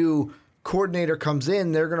or a new coordinator comes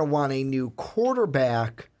in, they're going to want a new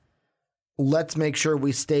quarterback. Let's make sure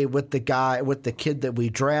we stay with the kid that we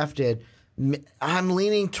drafted. I'm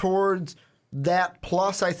leaning towards that.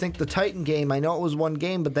 Plus, I think the Titan game, I know it was one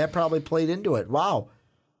game, but that probably played into it. Wow.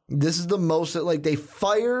 This is the most, like, they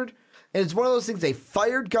fired, and it's one of those things, they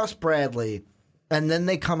fired Gus Bradley, and then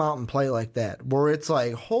they come out and play like that, where it's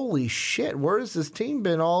like, holy shit, where has this team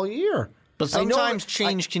been all year? But sometimes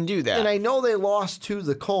change can do that. And I know they lost to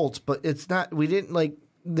the Colts, but it's not,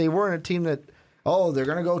 they weren't a team that, they're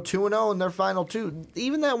going to go 2-0 in their final two.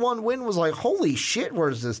 Even that one win was like, holy shit,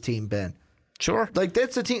 where's this team been? Sure. Like,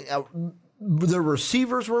 that's a team, the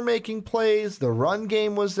receivers were making plays, the run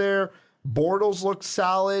game was there, Bortles looked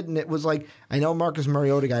solid, and it was like, I know Marcus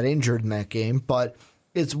Mariota got injured in that game, but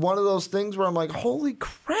it's one of those things where I'm like, holy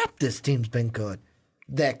crap, this team's been good.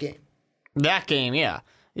 That game, yeah.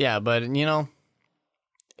 Yeah, but,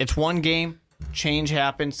 it's one game. Change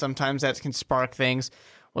happens. Sometimes that can spark things.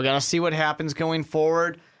 We got to see what happens going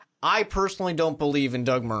forward. I personally don't believe in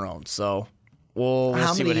Doug Marone, so we'll see what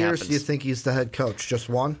happens. How many years do you think he's the head coach? Just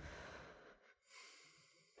one?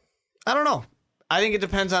 I don't know. I think it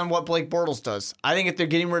depends on what Blake Bortles does. I think if they're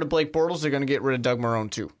getting rid of Blake Bortles, they're going to get rid of Doug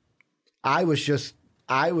Marone, too.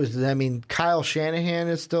 Kyle Shanahan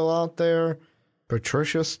is still out there.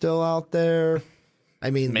 Patricia's still out there. I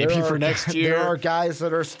mean, maybe for next year. There are guys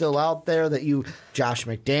that are still out there Josh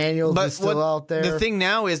McDaniels is still out there. The thing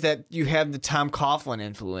now is that you have the Tom Coughlin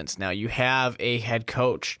influence now. You have a head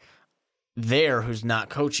coach there who's not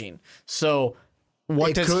coaching. So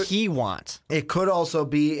what does he want? It could also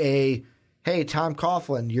be hey, Tom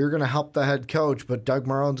Coughlin, you're going to help the head coach, but Doug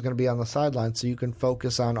Marone's going to be on the sideline so you can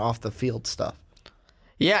focus on off-the-field stuff.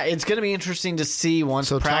 Yeah, it's going to be interesting to see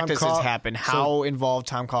once practices happen how involved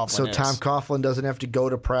Tom Coughlin is. So Tom Coughlin doesn't have to go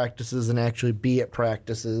to practices and actually be at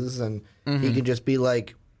practices, and he can just be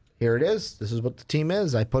like, here it is. This is what the team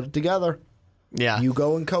is. I put it together. Yeah. You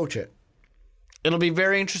go and coach it. It'll be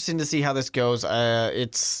very interesting to see how this goes. I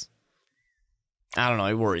don't know.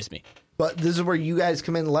 It worries me. But this is where you guys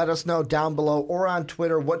come in. Let us know down below or on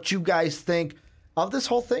Twitter what you guys think of this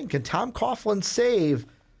whole thing. Can Tom Coughlin save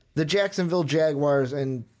the Jacksonville Jaguars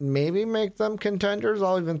and maybe make them contenders?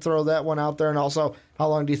 I'll even throw that one out there. And also, how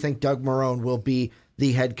long do you think Doug Marrone will be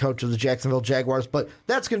the head coach of the Jacksonville Jaguars? But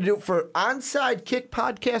that's going to do it for Onside Kick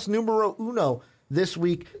Podcast numero uno this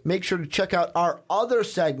week. Make sure to check out our other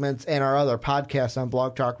segments and our other podcasts on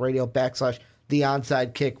Blog Talk Radio / The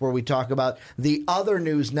Onside Kick, where we talk about the other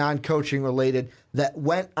news, non-coaching related, that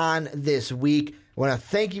went on this week. I want to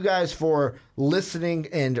thank you guys for listening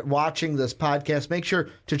and watching this podcast. Make sure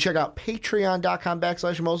to check out patreon.com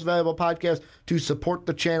 / Most Valuable Podcast to support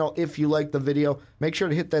the channel if you like the video. Make sure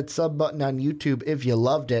to hit that sub button on YouTube if you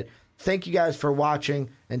loved it. Thank you guys for watching.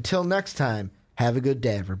 Until next time, have a good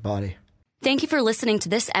day, everybody. Thank you for listening to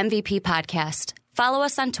this MVP podcast. Follow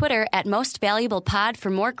us on Twitter at Most Valuable Pod for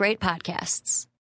more great podcasts.